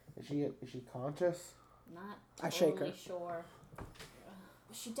 Is she conscious? Not I shake totally her. sure.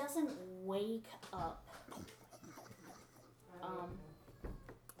 She doesn't wake up.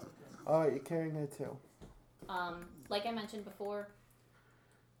 You're carrying her too. Like I mentioned before,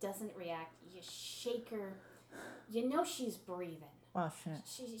 doesn't react. You shake her. You know she's breathing. Oh shit.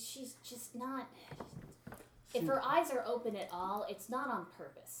 She's just not. If her eyes are open at all, it's not on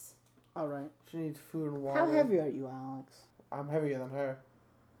purpose. All right. She needs food and water. How heavy are you, Alex? I'm heavier than her.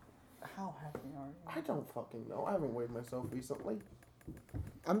 How heavy are you? I don't fucking know. I haven't weighed myself recently.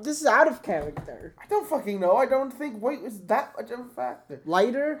 This is out of character. I don't fucking know. I don't think weight is that much of a factor.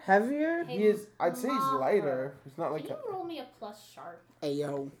 Lighter? Heavier? Hey, He is. I'd say he's Mama. lighter. He's not like. Can you roll me a plus sharp? Hey,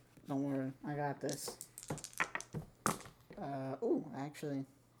 yo. Don't worry. I got this. Actually.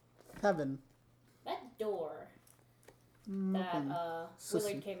 7. That door that Nothing. Willard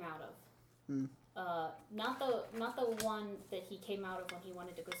Sissy. came out of. Mm. Not the one that he came out of when he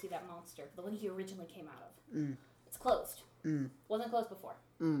wanted to go see that monster. The one he originally came out of. Mm. It's closed. Mm. Wasn't closed before.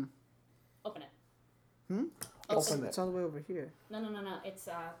 Mm. Open it. Hmm? Open it. It's all the way over here. No. It's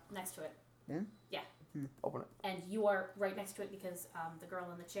next to it. Yeah? Yeah. Open it. And you are right next to it because the girl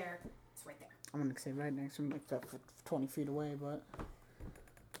in the chair is right there. I'm gonna say right next to him, except for 20 feet away, but...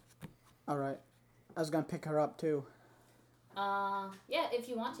 Alright. I was gonna pick her up, too. Yeah, if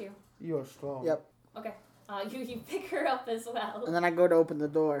you want to. You are strong. Yep. Okay. You pick her up as well. And then I go to open the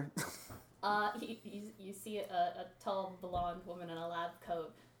door. You see a tall blonde woman in a lab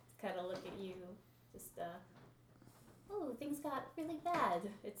coat kind of look at you, just oh, things got really bad,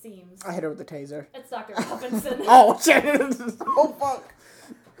 it seems. I hit her with the taser. It's Dr. Robinson. Oh, shit! Oh fuck!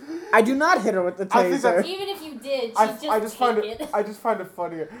 I do not hit her with the I think taser. Even if you did, I she'd just just find take it. I just find it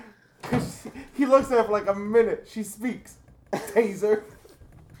funnier. 'Cause he looks at her for like a minute. She speaks. Taser.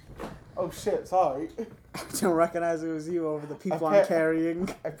 Oh shit! Sorry. I don't recognize it was you over the people I'm bet. carrying.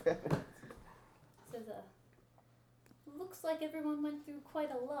 Says, looks like everyone went through quite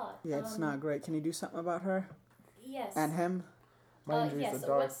a lot. Yeah, it's not great. Can you do something about her? Yes. And him? My injuries yes. are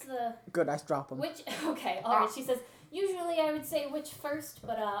dark. What's the Good, I drop him. which? Okay, all right. She says usually I would say which first,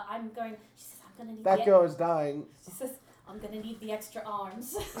 but I'm going. She says I'm gonna need That girl is dying. She says I'm gonna need the extra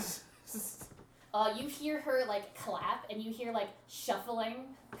arms. You hear her like clap, and you hear like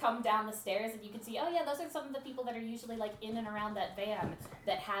shuffling come down the stairs, and you can see, oh yeah, those are some of the people that are usually like in and around that van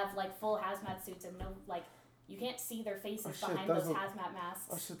that have like full hazmat suits and no like you can't see their faces Oh, shit, behind those those are- hazmat masks.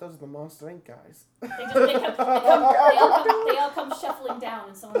 Oh shit! Those are the Monster Inc. guys. They all come shuffling down,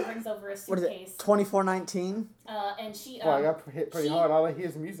 and someone brings over a What is suitcase. it? 2419? And she Boy, I got hit pretty she- hard. All I hear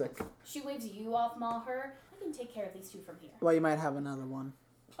is music. she waves you off, Maher. I can take care of these two from here. Well, you might have another one.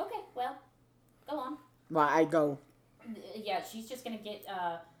 Okay, well, go on. Well, I go. Yeah, she's just gonna get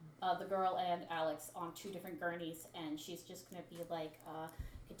the girl and Alex on 2 different gurneys, and she's just gonna be like,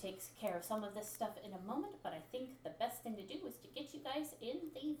 can take care of some of this stuff in a moment, but I think the best thing to do is to get you guys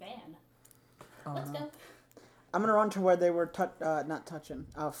in the van. Oh, Let's no. go. I'm gonna run to where they were not touching.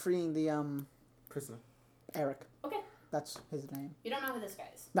 Freeing the, Prisoner. Eric. Okay. That's his name. You don't know who this guy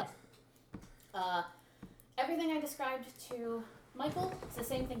is. No. Everything I described to Michael, it's the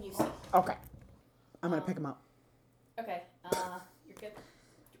same thing you see. Okay. I'm gonna pick him up. Okay, you're good.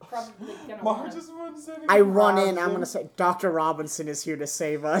 You're probably gonna Mar run. just runs in. I run in. I'm gonna say, Dr. Robinson is here to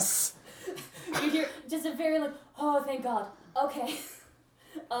save us. You hear just a very like, oh, thank God. Okay.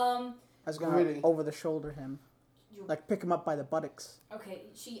 I was gonna Really? over the shoulder him, You, like pick him up by the buttocks. okay,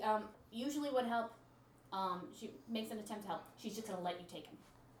 she usually would help. She makes an attempt to help. She's just gonna let you take him,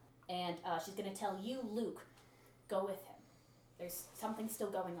 and she's gonna tell you, Luke, go with him. There's something still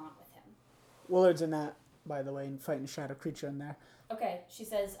going on with him. Willard's in that, by the way, and fighting a shadow creature in there. Okay, she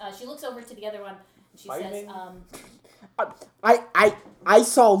says. She looks over to the other one. And she Fighting? says, I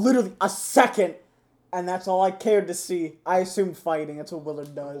saw literally a second, and that's all I cared to see. I assumed fighting. That's what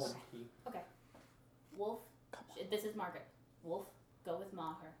Willard does. okay, Wolf. This is Margaret. Wolf, go with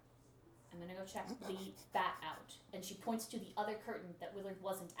Maher. I'm gonna go check the bat out. And she points to the other curtain that Willard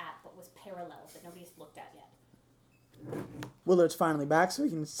wasn't at, but was parallel, that nobody's looked at yet. Willard's finally back, so we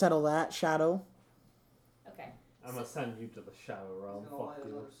can settle that. Shadow. Okay. I'm gonna send you to the shadow realm. Fuck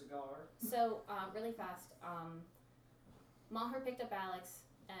you. So, really fast, Maher picked up Alex.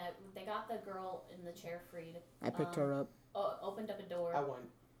 They got the girl in the chair freed. I picked her up. Opened up a door. I went.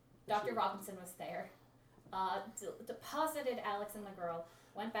 Dr. Robinson was there. Deposited Alex and the girl.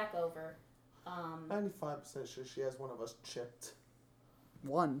 Went back over. 95% sure she has one of us chipped.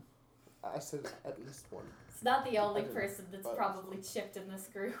 One. I said at least one. It's not the only I didn't, person that's but- probably chipped in this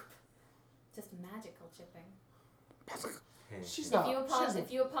group. Just magical chipping. She's not.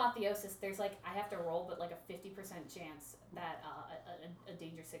 If you apotheosis, there's like, I have to roll, but like a 50% chance that a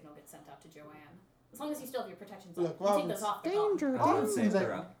danger signal gets sent out to Joanne. As long as you still have your protections on. Look, You take those off. They're gone. Danger. Robinson,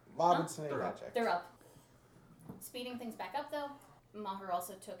 they're up. Robinson ain't They're got up. checked. They're up. Speeding things back up though, Maher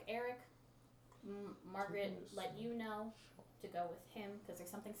also took Eric. Margaret let you know to go with him because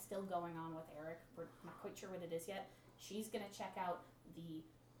there's something still going on with Eric. We're not quite sure what it is yet. She's gonna check out the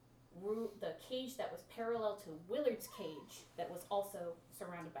cage that was parallel to Willard's cage that was also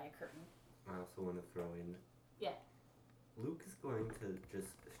surrounded by a curtain. I also want to throw in. Yeah. Luke is going to just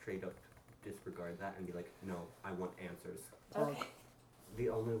straight up disregard that and be like, no, I want answers. Okay. The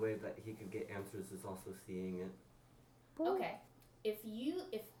only way that he could get answers is also seeing it. Okay. If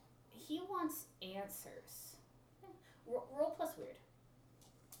he wants answers, roll plus weird.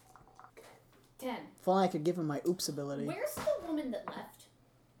 10. If only I could give him my oops ability. Where's the woman that left?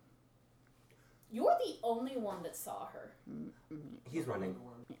 You're the only one that saw her. He's running.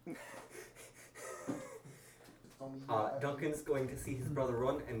 Duncan's going to see his brother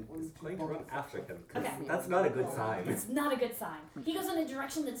run and is going to run after him. 'Cause Okay. that's not a good sign. It's not a good sign. He goes in a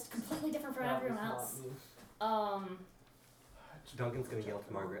direction that's completely different from everyone else. Duncan's going to yell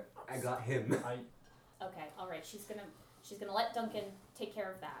to Margaret, I got him. Okay, alright, she's gonna let Duncan take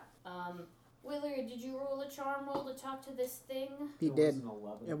care of that. Willard, did you roll a charm roll to talk to this thing? He did. It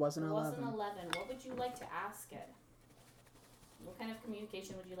wasn't It 11. wasn't 11. What would you like to ask it? What kind of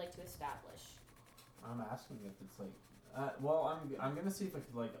communication would you like to establish? I'm asking if it's like, well, I'm gonna see if I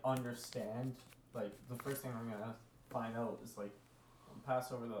could like understand. Like the first thing I'm gonna find out is like,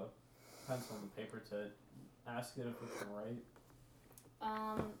 pass over the pencil and the paper to ask it if it can write.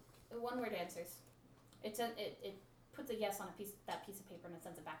 One word answers. It puts a yes on that piece of paper and it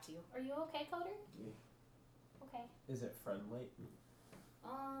sends it back to you. Are you okay, Coder? Yeah. Okay. Is it friendly?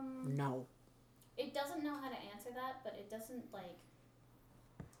 No. It doesn't know how to answer that, but it doesn't like.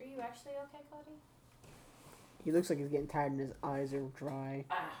 Are you actually okay, Cody? He looks like he's getting tired and his eyes are dry.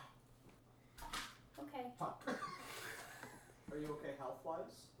 Okay. Are you okay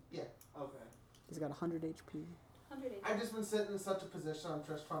health-wise? Yeah. Okay. He's got 100 HP. 100 I've just been sitting in such a position. I'm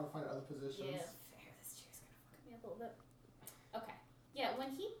just trying to find other positions. Yeah, fair. This chair's gonna fuck me up a little bit. Okay. Yeah,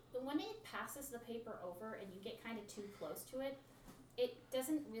 when it passes the paper over and you get kind of too close to it, it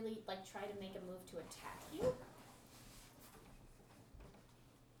doesn't really like try to make a move to attack you.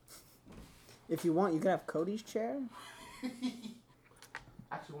 If you want, you could have Cody's chair.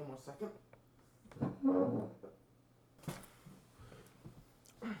 Actually, one more second.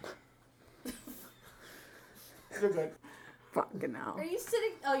 You're good. Fucking hell. Are you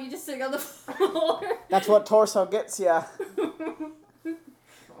sitting? Oh, you're just sitting on the floor. That's what torso gets ya. I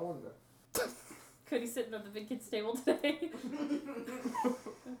wonder. Cody's sitting on the big kid's table today.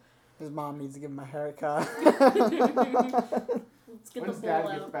 His mom needs to give him a haircut. Let's get When's the Dad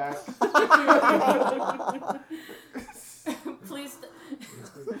bowl get out. back? Please.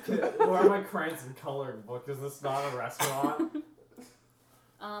 Where my crayons and coloring book? Is this not a restaurant?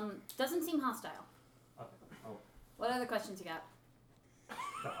 Doesn't seem hostile. Oh. What other questions you got?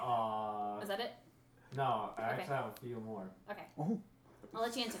 Is that it? No, I Okay. actually have a few more. Okay. Oh. I'll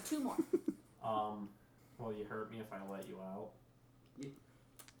let you answer 2 more. Will you hurt me if I let you out?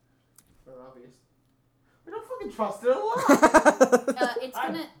 For obvious. We don't fucking trust it a lot.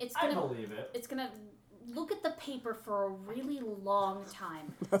 I believe it. It's gonna look at the paper for a really long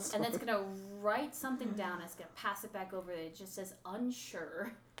time, and then it's gonna write something down. It's gonna pass it back over. It just says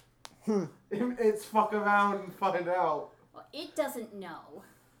unsure. It's fuck around and find out. Well, it doesn't know.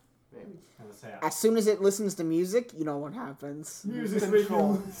 Maybe. As soon as it listens to music, you know what happens. Music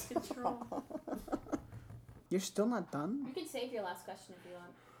control. You're still not done? You can save your last question if you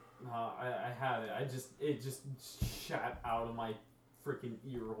want. No, I had it. It just shot out of my freaking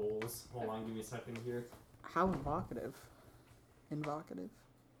ear holes. Hold on, give me a second here. How invocative. Invocative.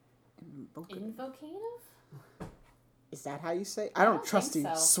 Invocative? Is that how you say it? I don't trust you,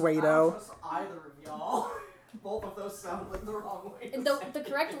 think so. I don't Swado. trust either of y'all. Both of those sound like the wrong way. The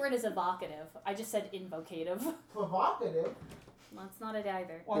correct word is evocative. I just said invocative. Provocative? Well, that's not it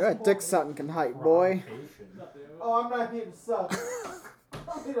either. You're a dick sucking can hype, boy. Provocation. Oh, I'm not here to suck.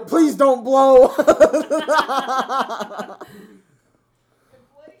 I'm here to Please don't blow.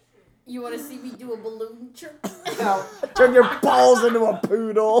 You want to see me do a balloon trick? Now, Turn your balls into a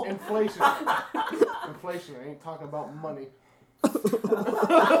poodle. inflation. Inflation. I ain't talking about money.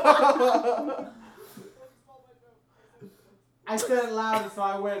 I said it loud, so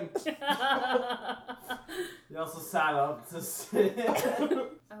I win. You also sat up to sit.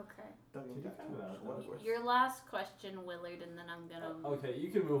 Okay. Your last question, Willard, and then I'm gonna. Okay, you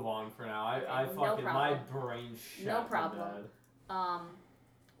can move on for now. I Okay, no fucking my problem. brain shot. No to problem. bed.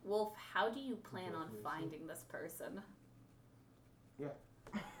 Wolf, how do you plan on finding this person? Yeah.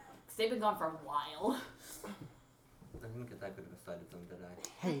 'Cause they've been gone for a while. I didn't get that good of a sight of them, did I?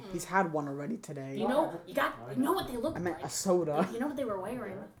 Hey, he's had one already today. You know what they look I meant like. a soda. You know what they were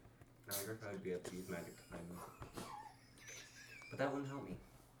wearing. I wonder if I'd be able to use magic to find them. But that wouldn't help me.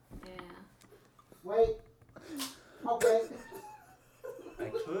 Yeah. Wait. Okay. I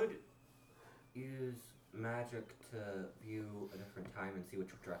could use magic to view a different time and see which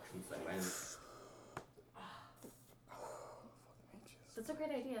directions they went. That's a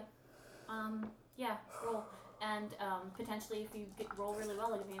great idea. Yeah, roll. And potentially if you roll really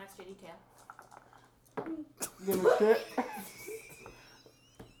well, I'll give you an extra detail. Give a shit.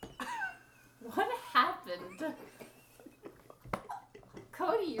 What happened?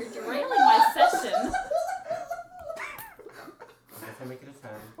 Cody, you're derailing my session. I guess I make it a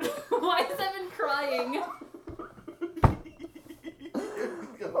 10. Why is Evan crying?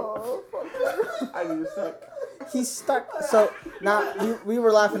 Oh, fuck. I need a sec. He's stuck. So now we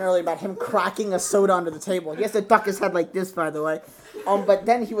were laughing earlier about him cracking a soda under the table. He has to duck his head like this, by the way. But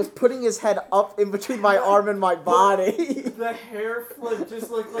then he was putting his head up in between my arm and my body. The hair flip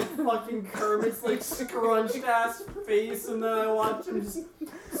just looked like fucking Kermit's like scrunched ass face, and then I watched him just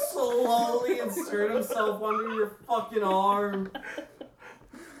slowly insert himself under your fucking arm.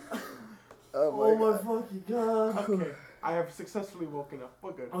 Oh my fucking god. Okay. I have successfully woken up.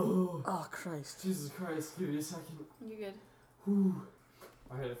 We're good. Oh Christ. Jesus Christ, give me a second. You're good. Whew.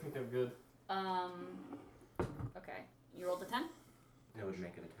 Alright, I think I'm good. Okay. You rolled a 10? That would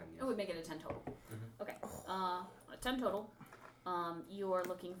make it a 10, yes. It would make it a 10 total. Mhm. Okay. A 10 total. You are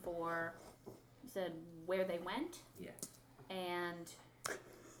looking for, you said where they went? Yes. And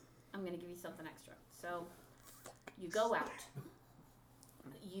I'm going to give you something extra. So, you go out.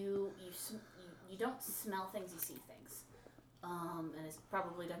 You don't smell things, you see things. And it's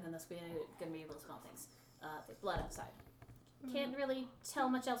probably done in this way, you're going to be able to smell things. There's blood outside. Can't really tell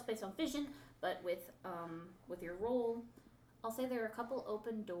much else based on vision, but with your roll, I'll say there are a couple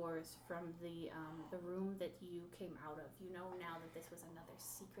open doors from the room that you came out of. You know now that this was another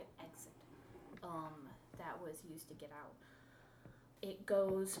secret exit that was used to get out. It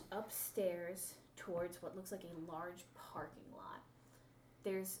goes upstairs towards what looks like a large parking lot.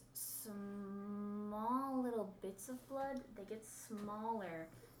 There's small little bits of blood. They get smaller,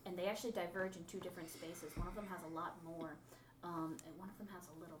 and they actually diverge in two different spaces. One of them has a lot more, and one of them has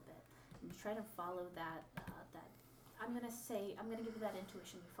a little bit. And you try to follow that. I'm gonna give you that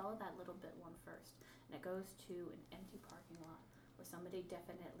intuition. You follow that little bit one first, and it goes to an empty parking lot where somebody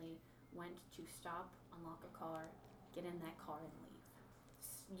definitely went to stop, unlock a car, get in that car, and leave.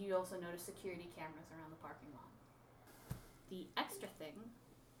 You also notice security cameras around the parking lot. The extra thing,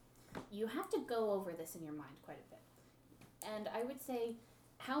 you have to go over this in your mind quite a bit. And I would say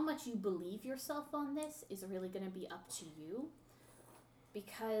how much you believe yourself on this is really going to be up to you.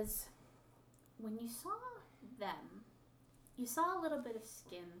 Because when you saw them, you saw a little bit of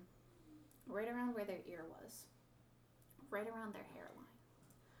skin right around where their ear was, right around their hairline.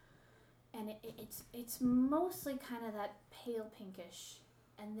 And it's mostly kind of that pale pinkish,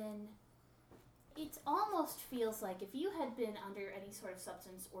 and then It almost feels like if you had been under any sort of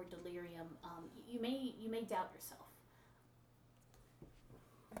substance or delirium, you may doubt yourself.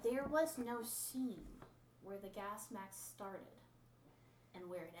 There was no seam where the gas mask started and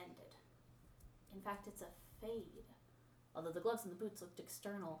where it ended. In fact, it's a fade. Although the gloves and the boots looked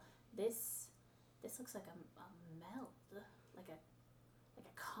external, this looks like a meld, like a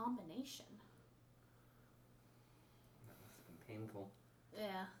combination. That must have been painful.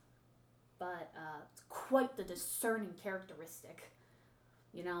 Yeah. But it's quite the discerning characteristic.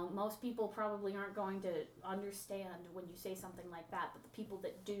 You know, most people probably aren't going to understand when you say something like that, but the people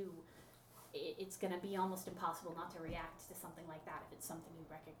that do, it's going to be almost impossible not to react to something like that if it's something you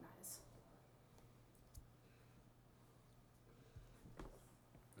recognize.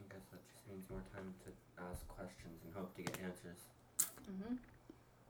 I guess that just means more time to ask questions and hope to get answers. Mm-hmm.